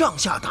上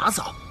下打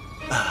扫，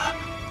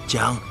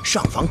将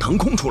上房腾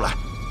空出来。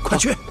快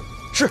去！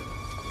是。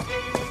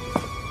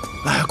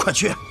快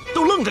去！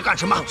都愣着干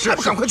什么？还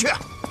不赶快去！哎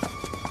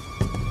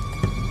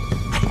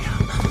呀！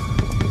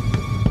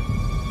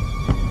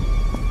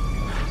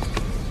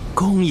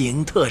恭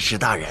迎特使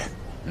大人。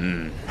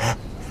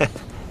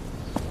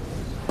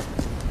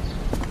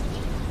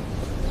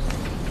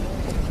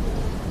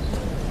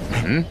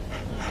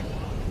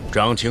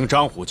张青、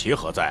张虎旗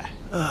何在？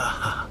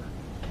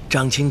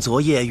张青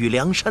昨夜与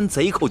梁山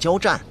贼寇交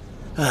战，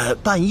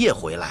半夜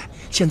回来，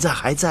现在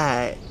还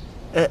在。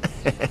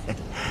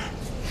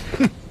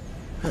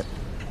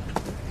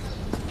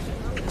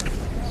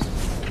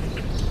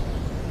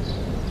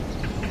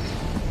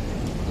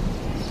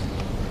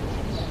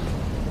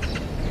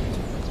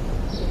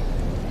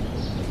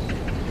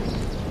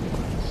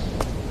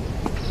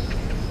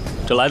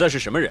这来的是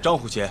什么人？张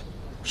虎旗，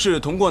是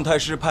童贯太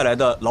师派来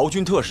的劳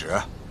军特使。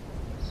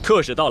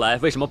特使到来，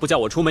为什么不叫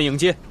我出门迎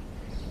接？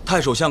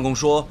太守相公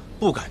说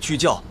不敢去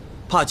叫，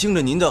怕惊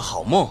着您的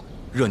好梦，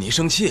惹您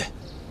生气。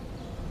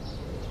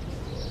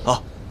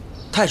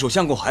太守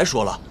相公还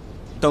说了，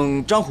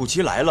等张虎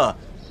旗来了，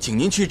请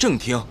您去正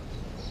厅，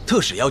特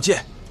使要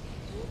见。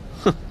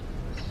哼，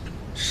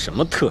什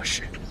么特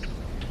使？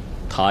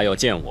他要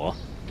见我，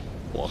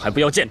我还不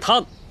要见他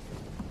呢。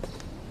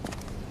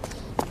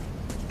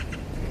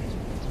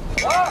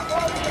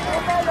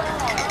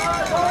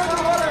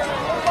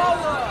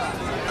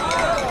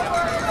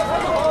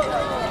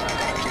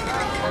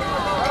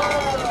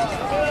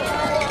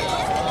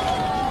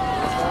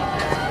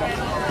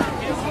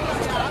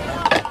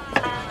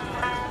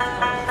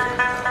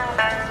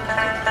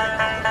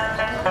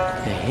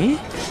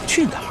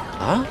去哪儿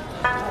了？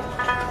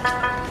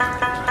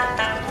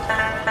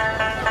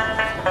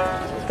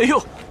哎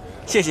呦，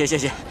谢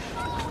谢。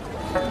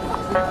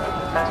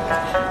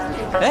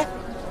哎，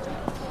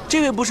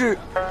这位不是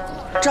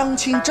张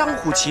青、张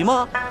虎旗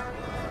吗？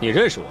你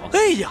认识我？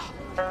哎呀，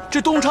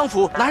这东昌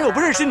府哪有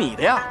不认识你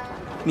的呀？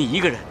你一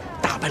个人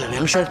打败了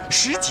梁山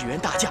10几员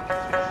大将，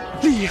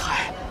厉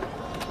害！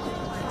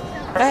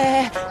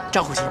哎，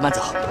张虎旗，慢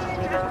走。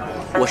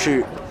我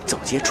是走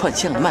街串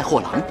巷的卖货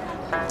郎，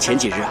前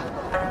几日啊。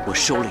我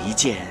收了一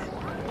件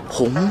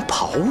红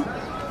袍，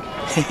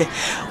嘿嘿，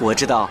我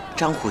知道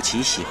张虎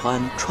旗喜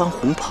欢穿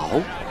红袍，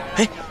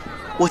哎，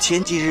我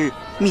前几日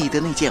觅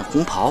得那件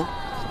红袍，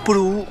不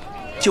如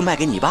就卖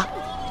给你吧。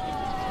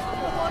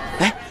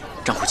哎，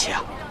张虎旗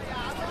啊，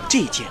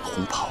这件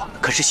红袍啊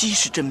可是稀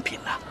世珍品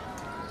呐，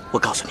我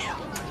告诉你啊，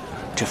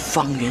这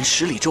方圆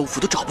10里州府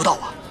都找不到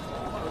啊，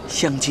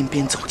镶金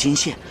边走金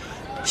线，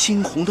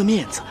猩红的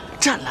面子，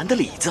湛蓝的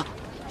里子，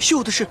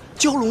绣的是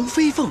蛟龙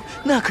飞凤，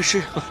那可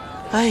是。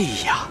哎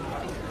呀，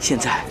现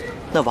在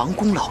那王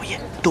公老爷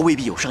都未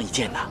必有上一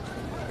件呢。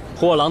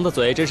货郎的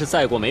嘴真是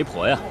赛过媒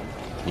婆呀！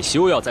你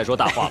休要再说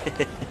大话了。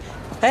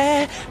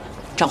哎，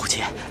张虎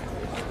旗，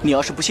你要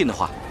是不信的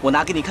话，我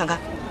拿给你看看。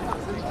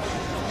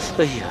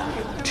哎呀，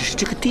只是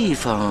这个地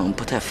方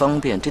不太方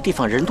便，这地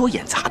方人多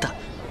眼杂的，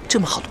这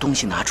么好的东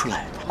西拿出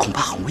来，恐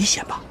怕很危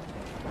险吧？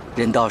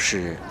人倒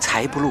是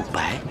财不露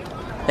白。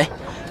哎，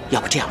要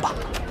不这样吧，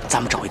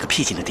咱们找一个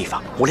僻静的地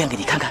方，我亮给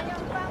你看看。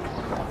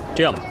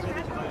这样吧。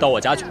到我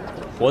家去，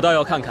我倒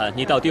要看看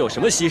你到底有什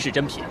么稀世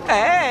珍品。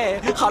哎，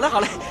好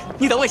嘞，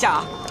你等我一下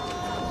啊。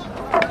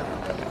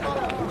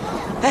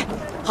哎，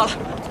好了，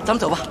咱们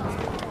走吧。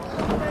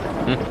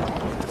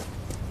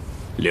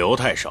刘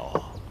太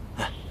守，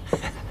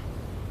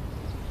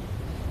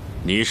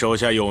你手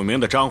下有名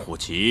的张虎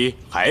旗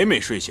还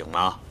没睡醒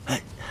吗？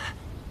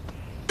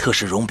特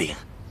使容禀，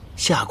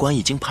下官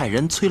已经派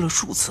人催了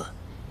数次，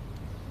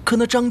可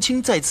那张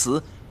青在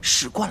此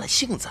使惯了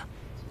性子，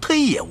忒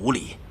也无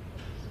礼。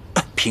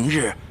平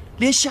日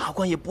连下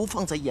官也不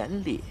放在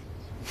眼里。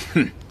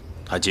哼，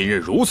他今日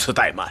如此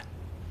怠慢，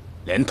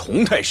连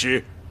童太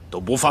师都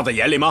不放在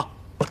眼里吗？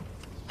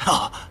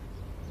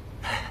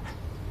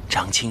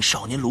张青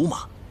少年鲁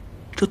莽，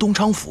这东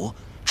昌府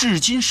至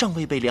今尚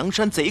未被梁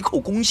山贼寇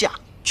攻下，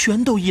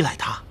全都依赖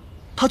他，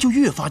他就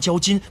越发骄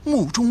矜，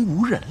目中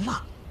无人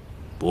了。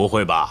不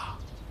会吧？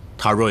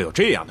他若有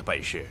这样的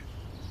本事，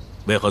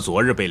为何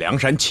昨日被梁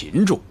山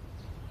擒住？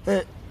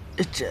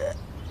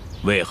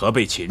为何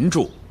被擒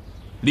住，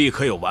立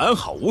刻又完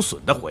好无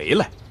损的回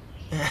来？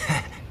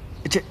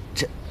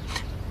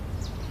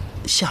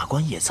下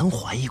官也曾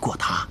怀疑过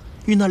他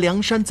与那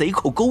梁山贼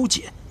寇勾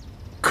结，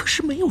可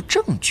是没有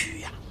证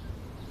据呀。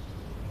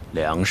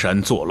梁山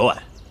作乱，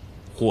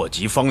祸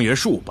及方圆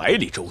数百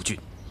里州郡，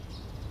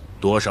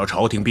多少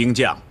朝廷兵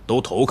将都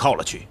投靠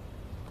了去。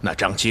那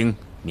张青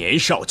年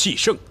少气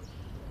盛，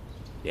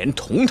连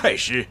佟太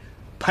师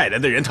派来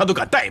的人他都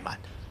敢怠慢，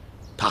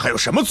他还有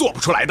什么做不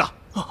出来的？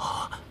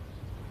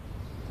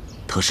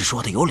特使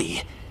说的有理，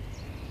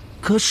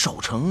可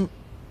守城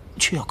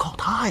却要靠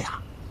他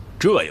呀。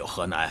这有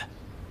何难？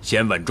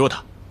先稳住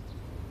他。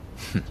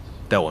哼，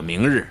待我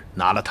明日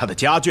拿了他的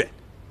家眷，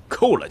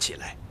扣了起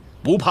来，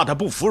不怕他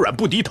不服软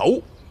不低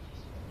头，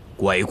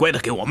乖乖的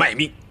给我卖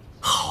命。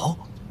好，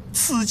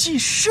此计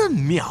甚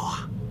妙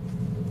啊！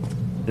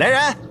来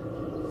人，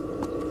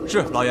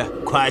是老爷，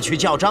快去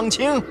叫张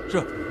青。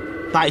是，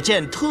拜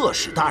见特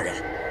使大人。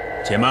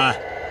且慢，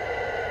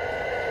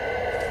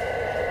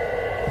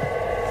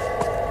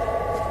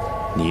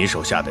你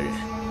手下的人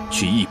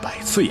去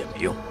100次也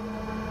没用，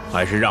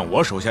还是让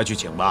我手下去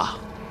请吧。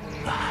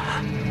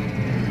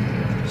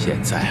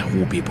现在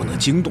务必不能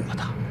惊动了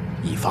他，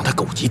以防他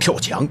狗急跳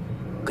墙，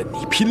跟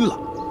你拼了。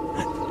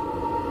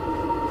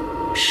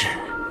是。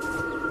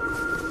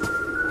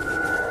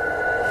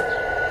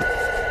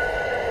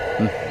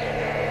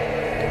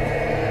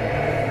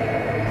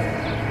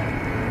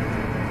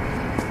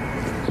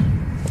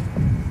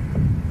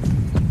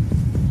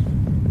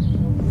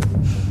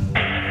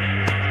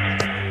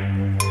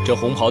这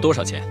红袍多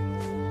少钱？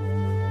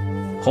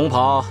红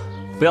袍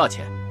不要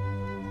钱，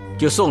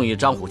就送与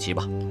张虎旗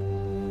吧。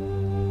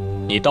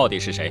你到底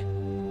是谁？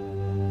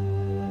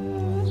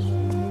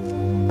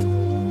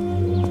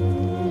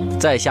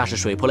在下是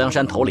水泊梁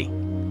山头领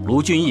卢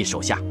俊义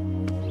手下，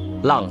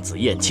浪子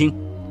燕青。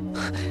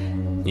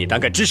你胆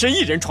敢只身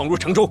一人闯入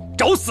城中，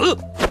找死！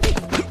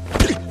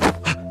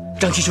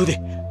张青兄弟，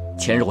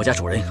前日我家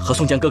主人和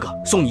宋江哥哥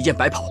送你一件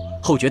白袍，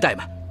后觉怠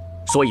慢，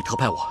所以特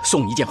派我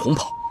送你一件红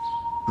袍。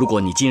如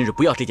果你今日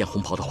不要这件红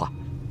袍的话，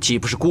岂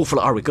不是辜负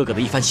了二位哥哥的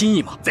一番心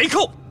意吗？贼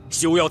寇，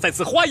休要在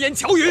此花言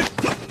巧语！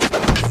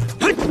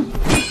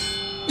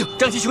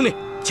张青兄弟，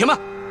且慢，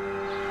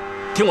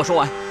听我说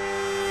完。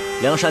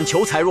梁山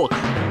求才若渴，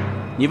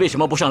你为什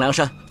么不上梁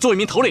山做一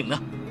名头领呢？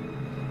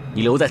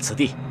你留在此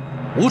地，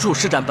无处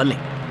施展本领，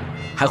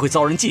还会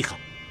遭人记恨，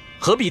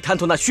何必贪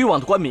图那虚妄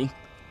的官名？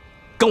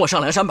跟我上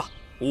梁山吧！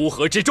乌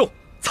合之众，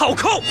草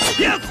寇！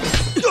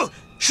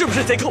是不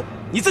是贼寇？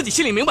你自己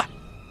心里明白。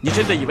你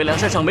真的以为梁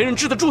山上没人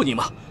治得住你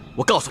吗？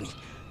我告诉你，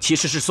其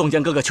实是宋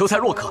江哥哥求才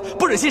若渴，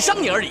不忍心伤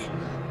你而已。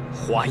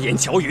花言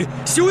巧语，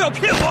休要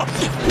骗我！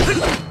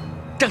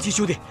张青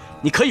兄弟，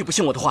你可以不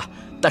信我的话，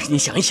但是你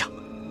想一想，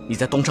你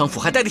在东昌府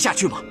还待得下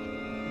去吗？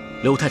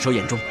刘太守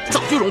眼中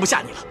早就容不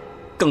下你了，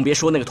更别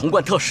说那个潼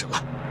关特使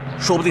了，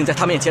说不定在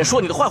他面前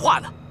说你的坏话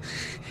呢。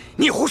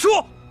你胡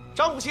说！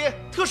张虎旗，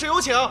特使有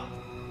请。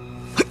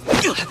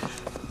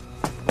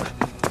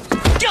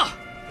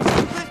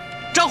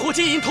张虎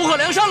旗已经投靠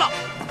梁山了。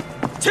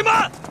且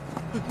慢，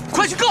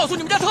快去告诉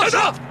你们家特使！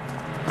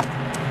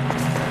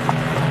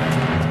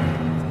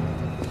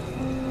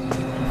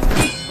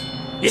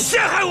你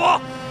陷害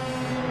我！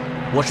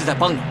我是在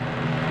帮你。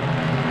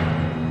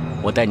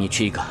我带你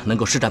去一个能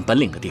够施展本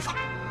领的地方，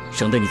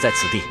省得你在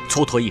此地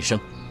蹉跎一生。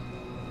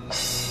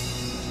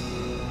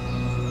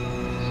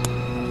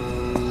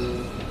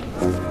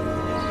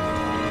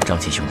张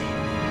青兄弟，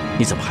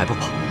你怎么还不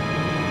跑？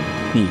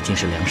你已经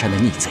是梁山的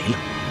逆贼了。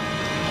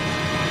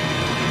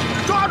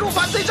抓住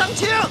反贼张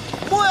青，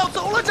莫要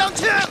走了，张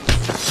青！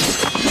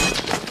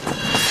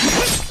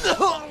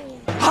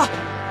啊！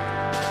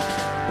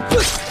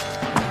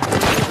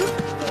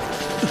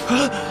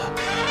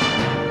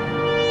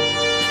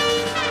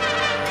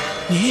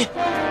你，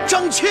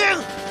张青！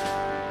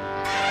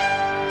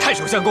太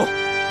守相公，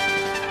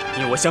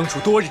你我相处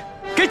多日，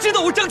该知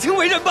道我张青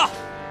为人吧？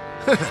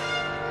呵呵，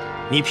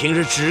你平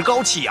日趾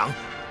高气扬，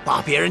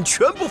把别人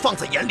全部放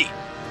在眼里，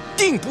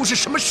定不是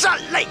什么善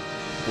类。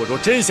我若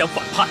真想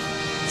反叛，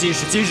今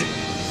时今日，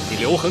你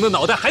刘恒的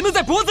脑袋还能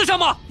在脖子上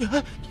吗？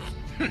哼，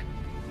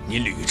你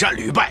屡战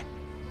屡败，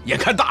眼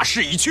看大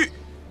势已去，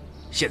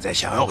现在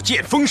想要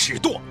见风使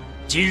舵，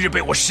今日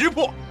被我识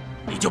破，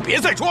你就别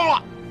再装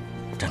了。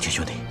张青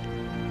兄弟，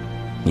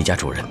你家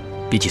主人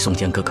比起宋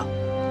江哥哥，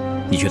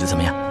你觉得怎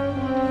么样？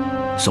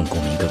宋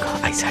公明哥哥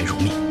爱财如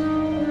命，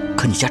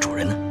可你家主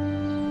人呢，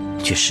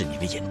却视你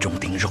为眼中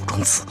钉、肉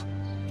中刺。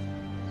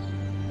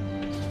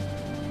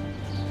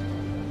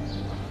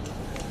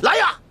来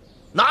呀，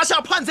拿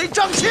下叛贼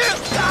张青！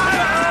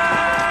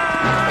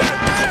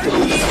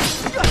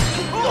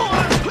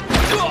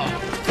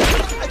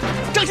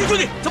张青兄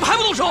弟，怎么还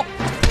不动手？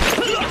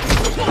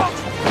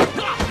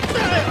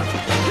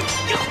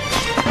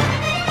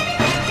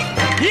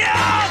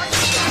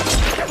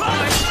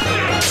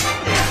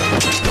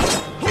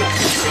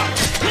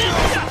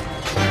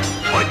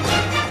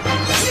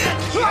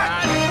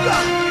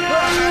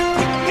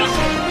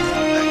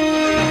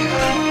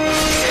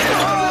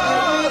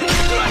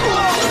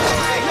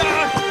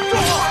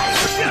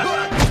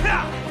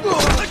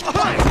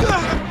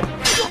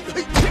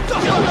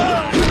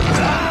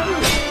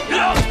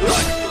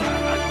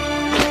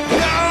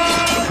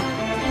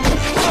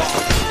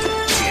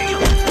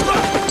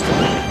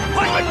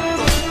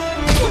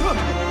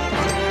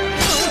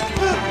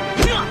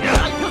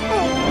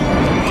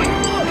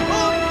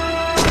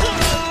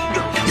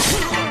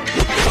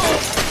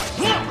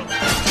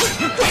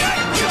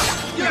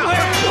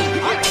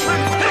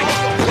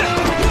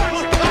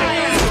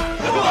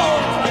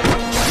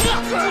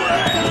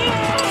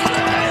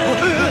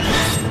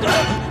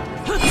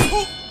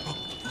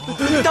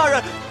大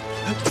人，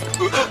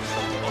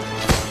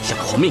想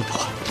活命的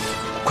话，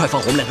快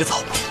放我们两个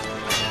走。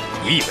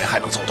你以为还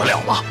能走得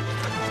了吗？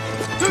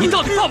你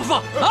到底放不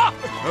放啊？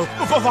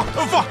放！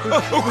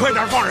快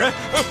点放人！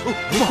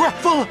快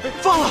放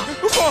了！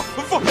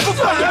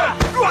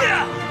放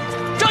人！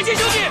张鑫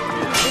兄弟，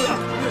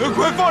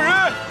快放人！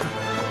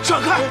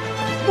闪开！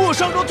莫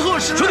伤着特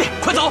使！兄弟，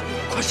快走！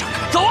快闪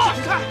开！走啊！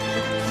闪开！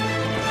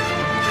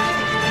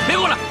别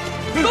过来！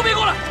都别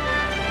过来！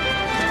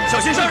小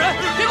心伤人！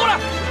别过来！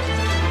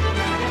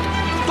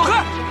躲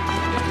开！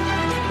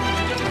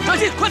张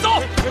鑫，快走！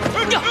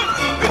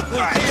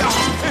哎呀，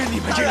你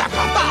们这两个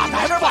大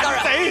胆反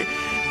贼！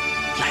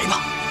来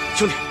吧，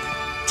兄弟，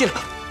进来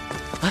吧。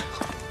啊，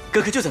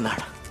哥哥就在那儿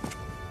呢。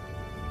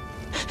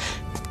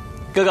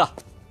哥哥，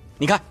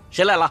你看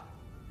谁来了？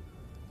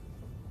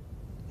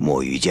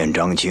莫羽见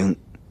张青，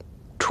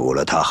除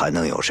了他还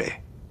能有谁？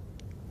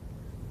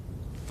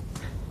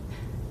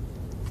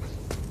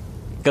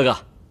哥哥，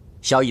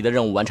小乙的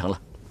任务完成了，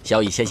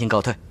小乙先行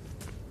告退。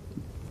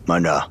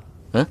慢着，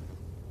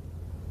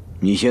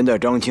你先在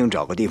张青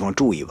找个地方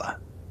住一晚，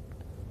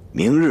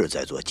明日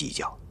再做计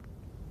较。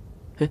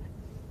哎，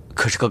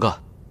可是哥哥，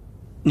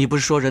你不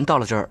是说人到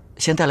了这儿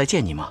先带来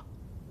见你吗？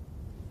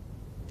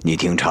你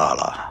听差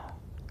了，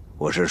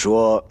我是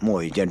说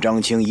莫羽见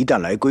张青一旦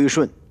来归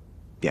顺，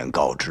便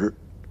告知。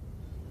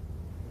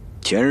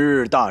前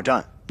日大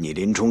战，你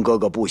林冲哥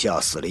哥部下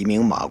死了一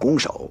名马弓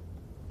手，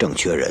正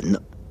缺人呢。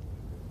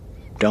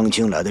张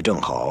青来的正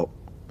好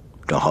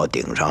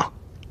顶上。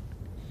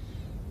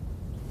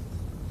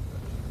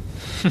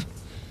哼！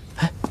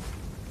哎，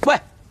喂，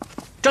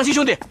张鑫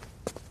兄弟，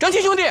张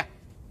鑫兄弟！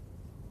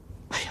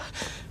哎呀，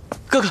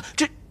哥哥，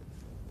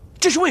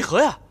这是为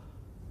何呀？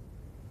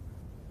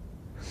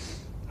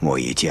莫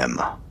一见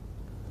嘛，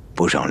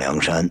不上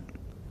梁山，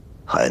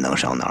还能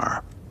上哪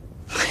儿？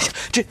哎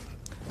呀，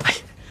哎呀，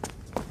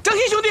张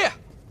鑫兄弟！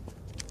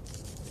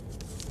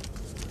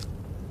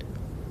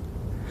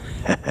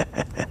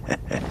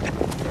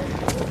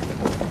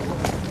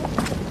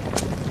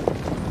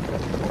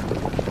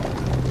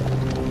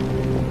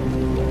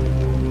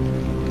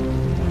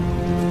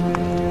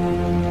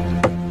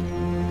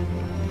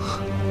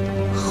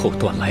后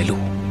段来路，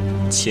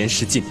前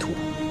世净土，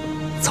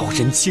遭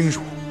人轻辱。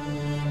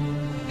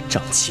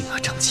张青啊，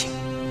张青，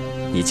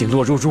已经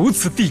落入如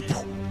此地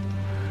步。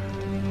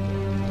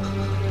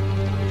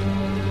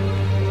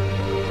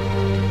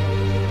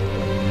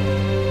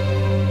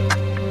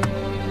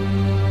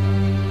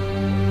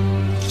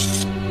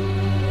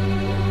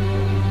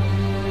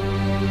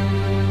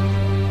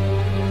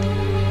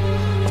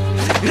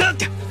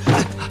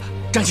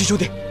张鑫兄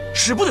弟，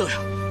使不得呀！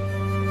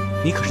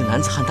你可是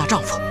男子汉大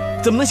丈夫，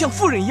怎么能像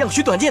妇人一样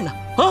许短见呢？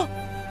啊！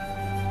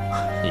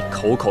你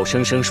口口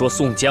声声说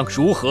宋江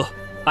如何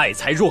爱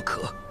才若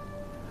渴，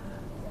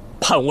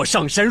盼我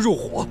上山入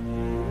伙，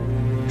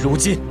如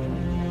今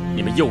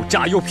你们又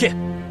诈又骗，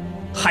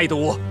害得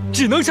我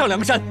只能上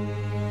梁山，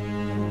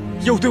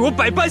又对我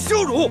百般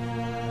羞辱。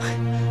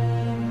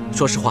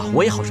说实话，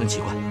我也好生奇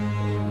怪，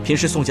平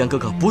时宋江哥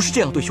哥不是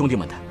这样对兄弟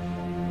们的。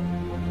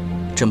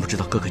真不知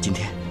道哥哥今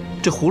天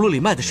这葫芦里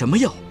卖的什么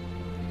药。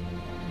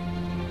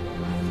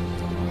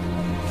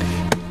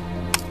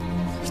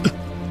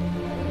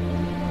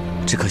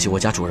只可惜我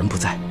家主人不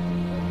在，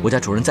我家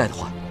主人在的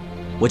话，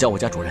我叫我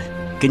家主人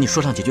给你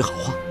说上几句好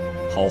话。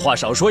好话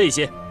少说一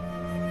些。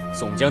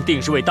宋江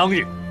定是为当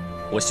日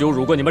我羞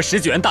辱过你们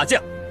19员大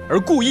将，而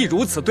故意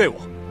如此对我。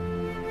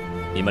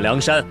你们梁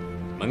山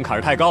门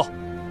槛太高，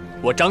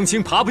我张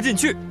青爬不进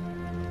去，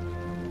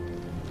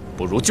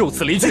不如就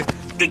此离去。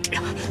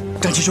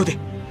张青兄弟，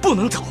不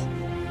能走，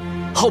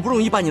好不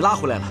容易把你拉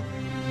回来了。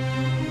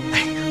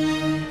哎，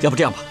要不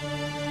这样吧，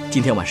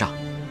今天晚上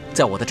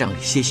在我的帐里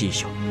歇息一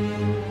宿，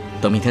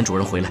等明天主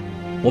人回来，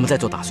我们再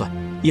做打算，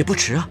也不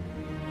迟啊。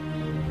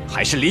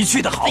还是离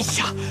去的好。哎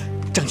呀，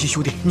张青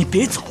兄弟，你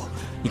别走，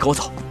你跟我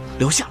走，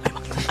留下来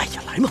嘛。哎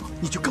呀，来嘛，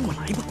你就跟我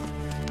来吧。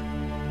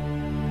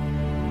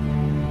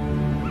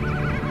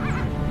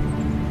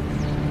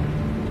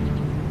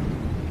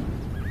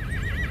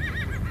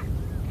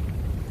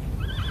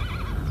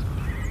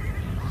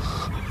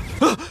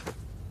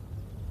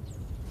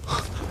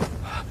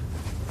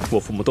我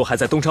父母都还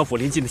在东昌府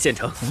临近的县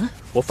城，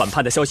我反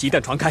叛的消息一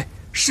旦传开，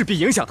势必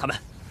影响他们。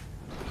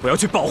我要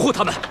去保护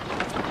他们。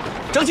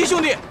张青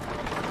兄弟，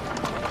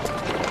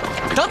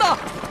等等！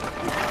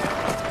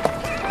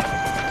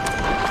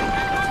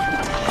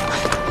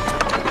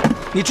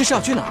你这是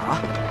要去哪儿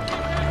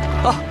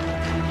啊？啊，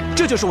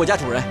这就是我家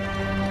主人。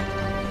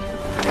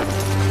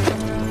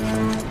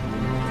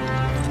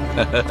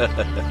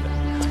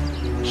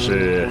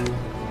是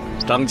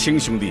张青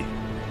兄弟，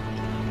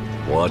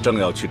我正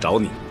要去找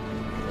你。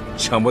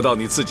想不到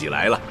你自己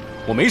来了，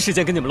我没时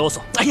间跟你们啰嗦。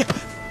哎呀，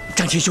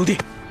张青兄弟，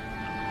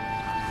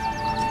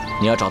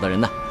你要找的人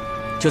呢，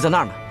就在那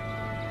儿呢。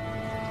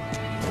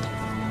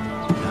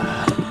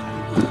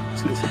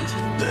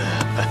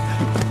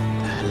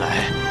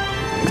来，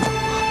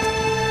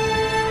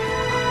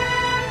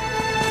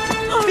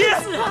爹，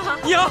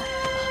娘，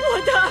我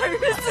的儿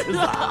子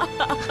啊！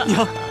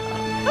娘，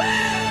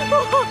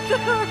我的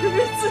儿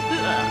子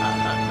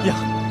啊！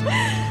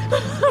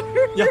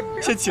娘，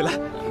先起来，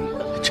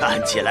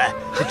站起来，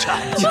站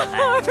起来！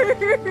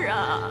儿啊！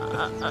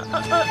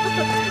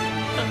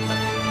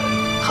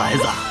孩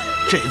子，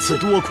这次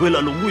多亏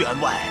了卢员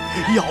外，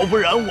要不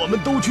然我们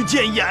都去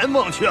见阎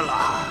王去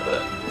了。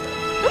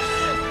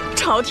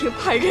朝廷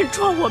派人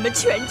抓我们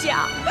全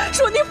家，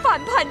说你反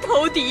叛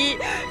投敌，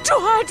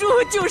抓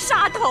住就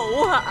杀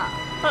头啊！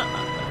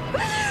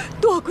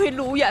多亏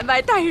卢员外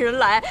带人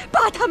来，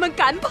把他们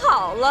赶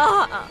跑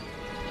了。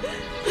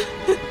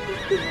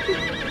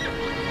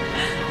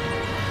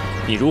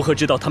你如何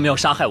知道他们要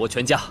杀害我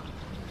全家？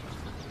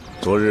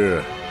昨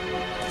日，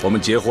我们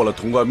截获了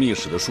潼关密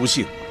使的书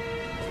信，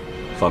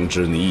方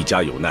知你一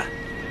家有难，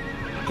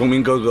公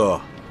明哥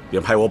哥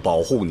便派我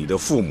保护你的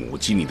父母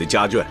及你的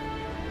家眷。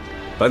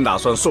本打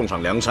算送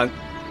上梁山，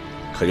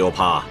可又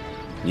怕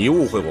你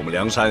误会我们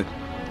梁山，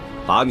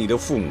把你的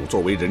父母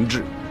作为人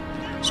质，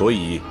所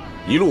以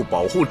一路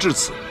保护至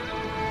此，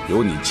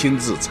由你亲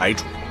自裁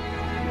处。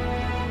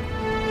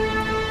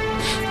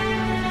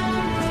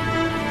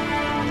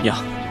娘，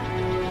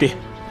爹，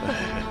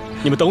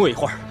你们等我一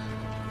会儿。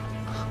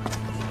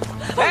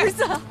儿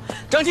子，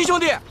张青兄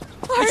弟，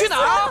你去哪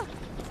儿啊？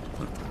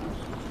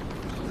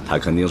他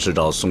肯定是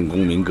找宋公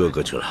明哥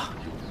哥去了，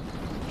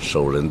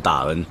受人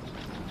大恩，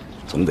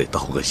总得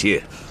道个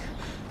谢。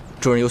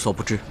主人有所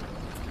不知，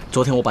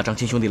昨天我把张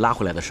青兄弟拉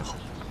回来的时候，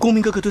公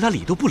明哥哥对他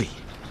理都不理，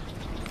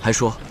还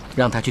说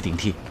让他去顶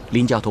替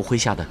林教头麾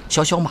下的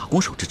小小马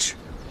弓手之职。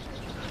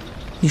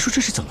你说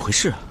这是怎么回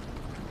事啊？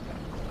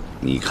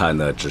你看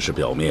的只是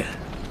表面。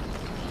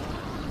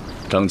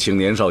张青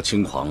年少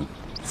轻狂，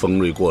锋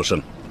锐过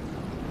剩，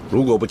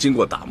如果不经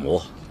过打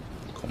磨，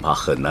恐怕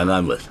很难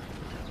安稳。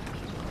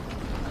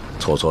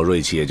挫挫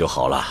锐气也就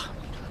好了。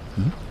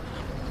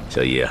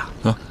小爷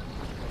啊，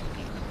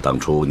当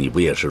初你不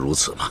也是如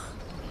此吗？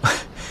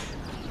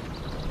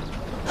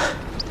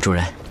主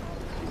人，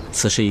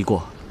此事一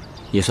过，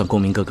也算公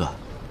明哥哥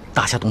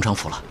打下东昌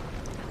府了。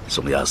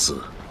宋押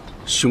司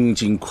胸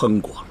襟宽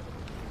广，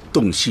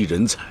洞悉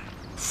人才，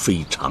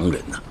非常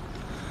人呐。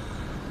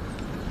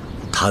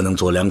他能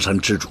做梁山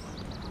之主，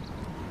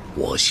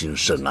我心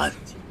甚安。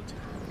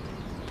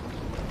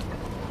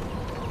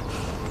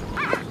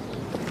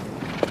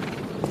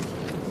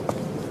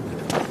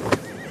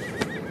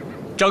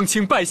张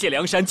青拜谢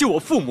梁山救我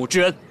父母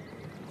之恩。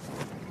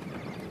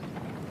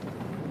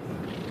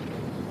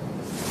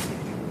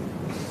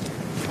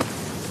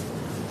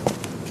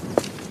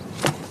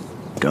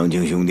张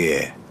青兄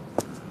弟，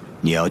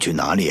你要去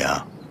哪里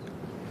啊？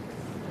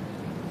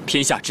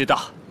天下之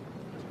大，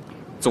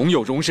总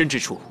有容身之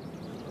处。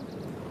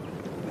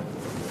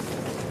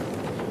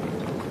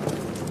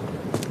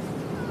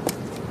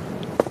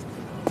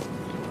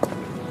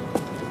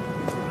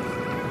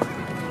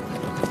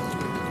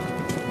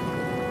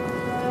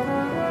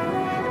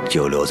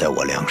就留在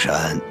我梁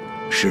山，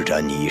施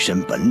展你一身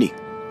本领，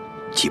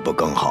岂不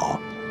更好？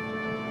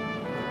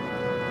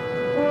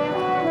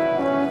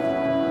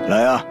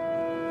来啊！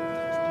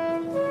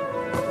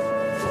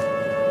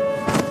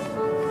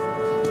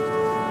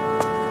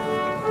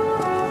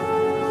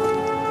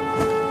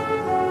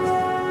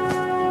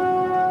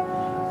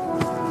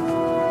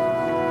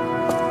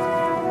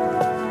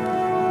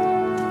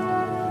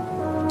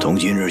从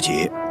今日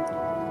起，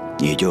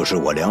你就是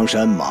我梁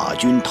山马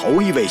军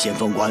头一位先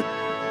锋官。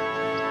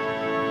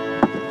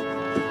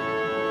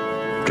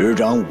执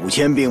掌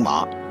5000兵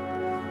马，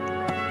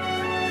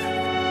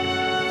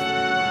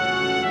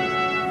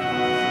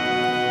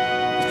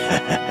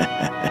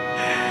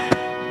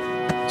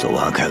昨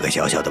晚开个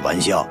小小的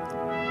玩笑，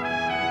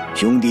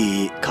兄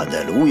弟看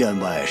在卢员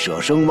外舍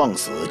生忘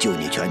死救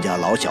你全家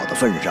老小的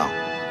份上，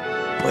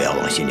不要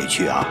往心里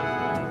去啊！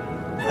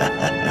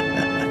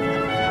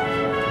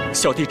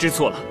小弟知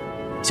错了，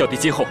小弟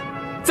今后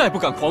再不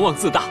敢狂妄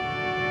自大。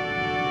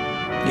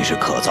你是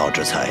可造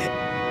之才，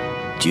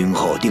今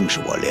后定是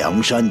我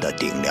梁山的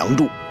顶梁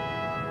柱。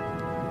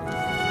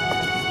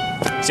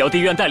小弟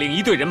愿带领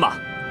一队人马，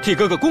替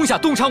哥哥攻下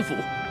东昌府。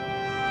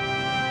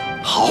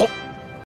好。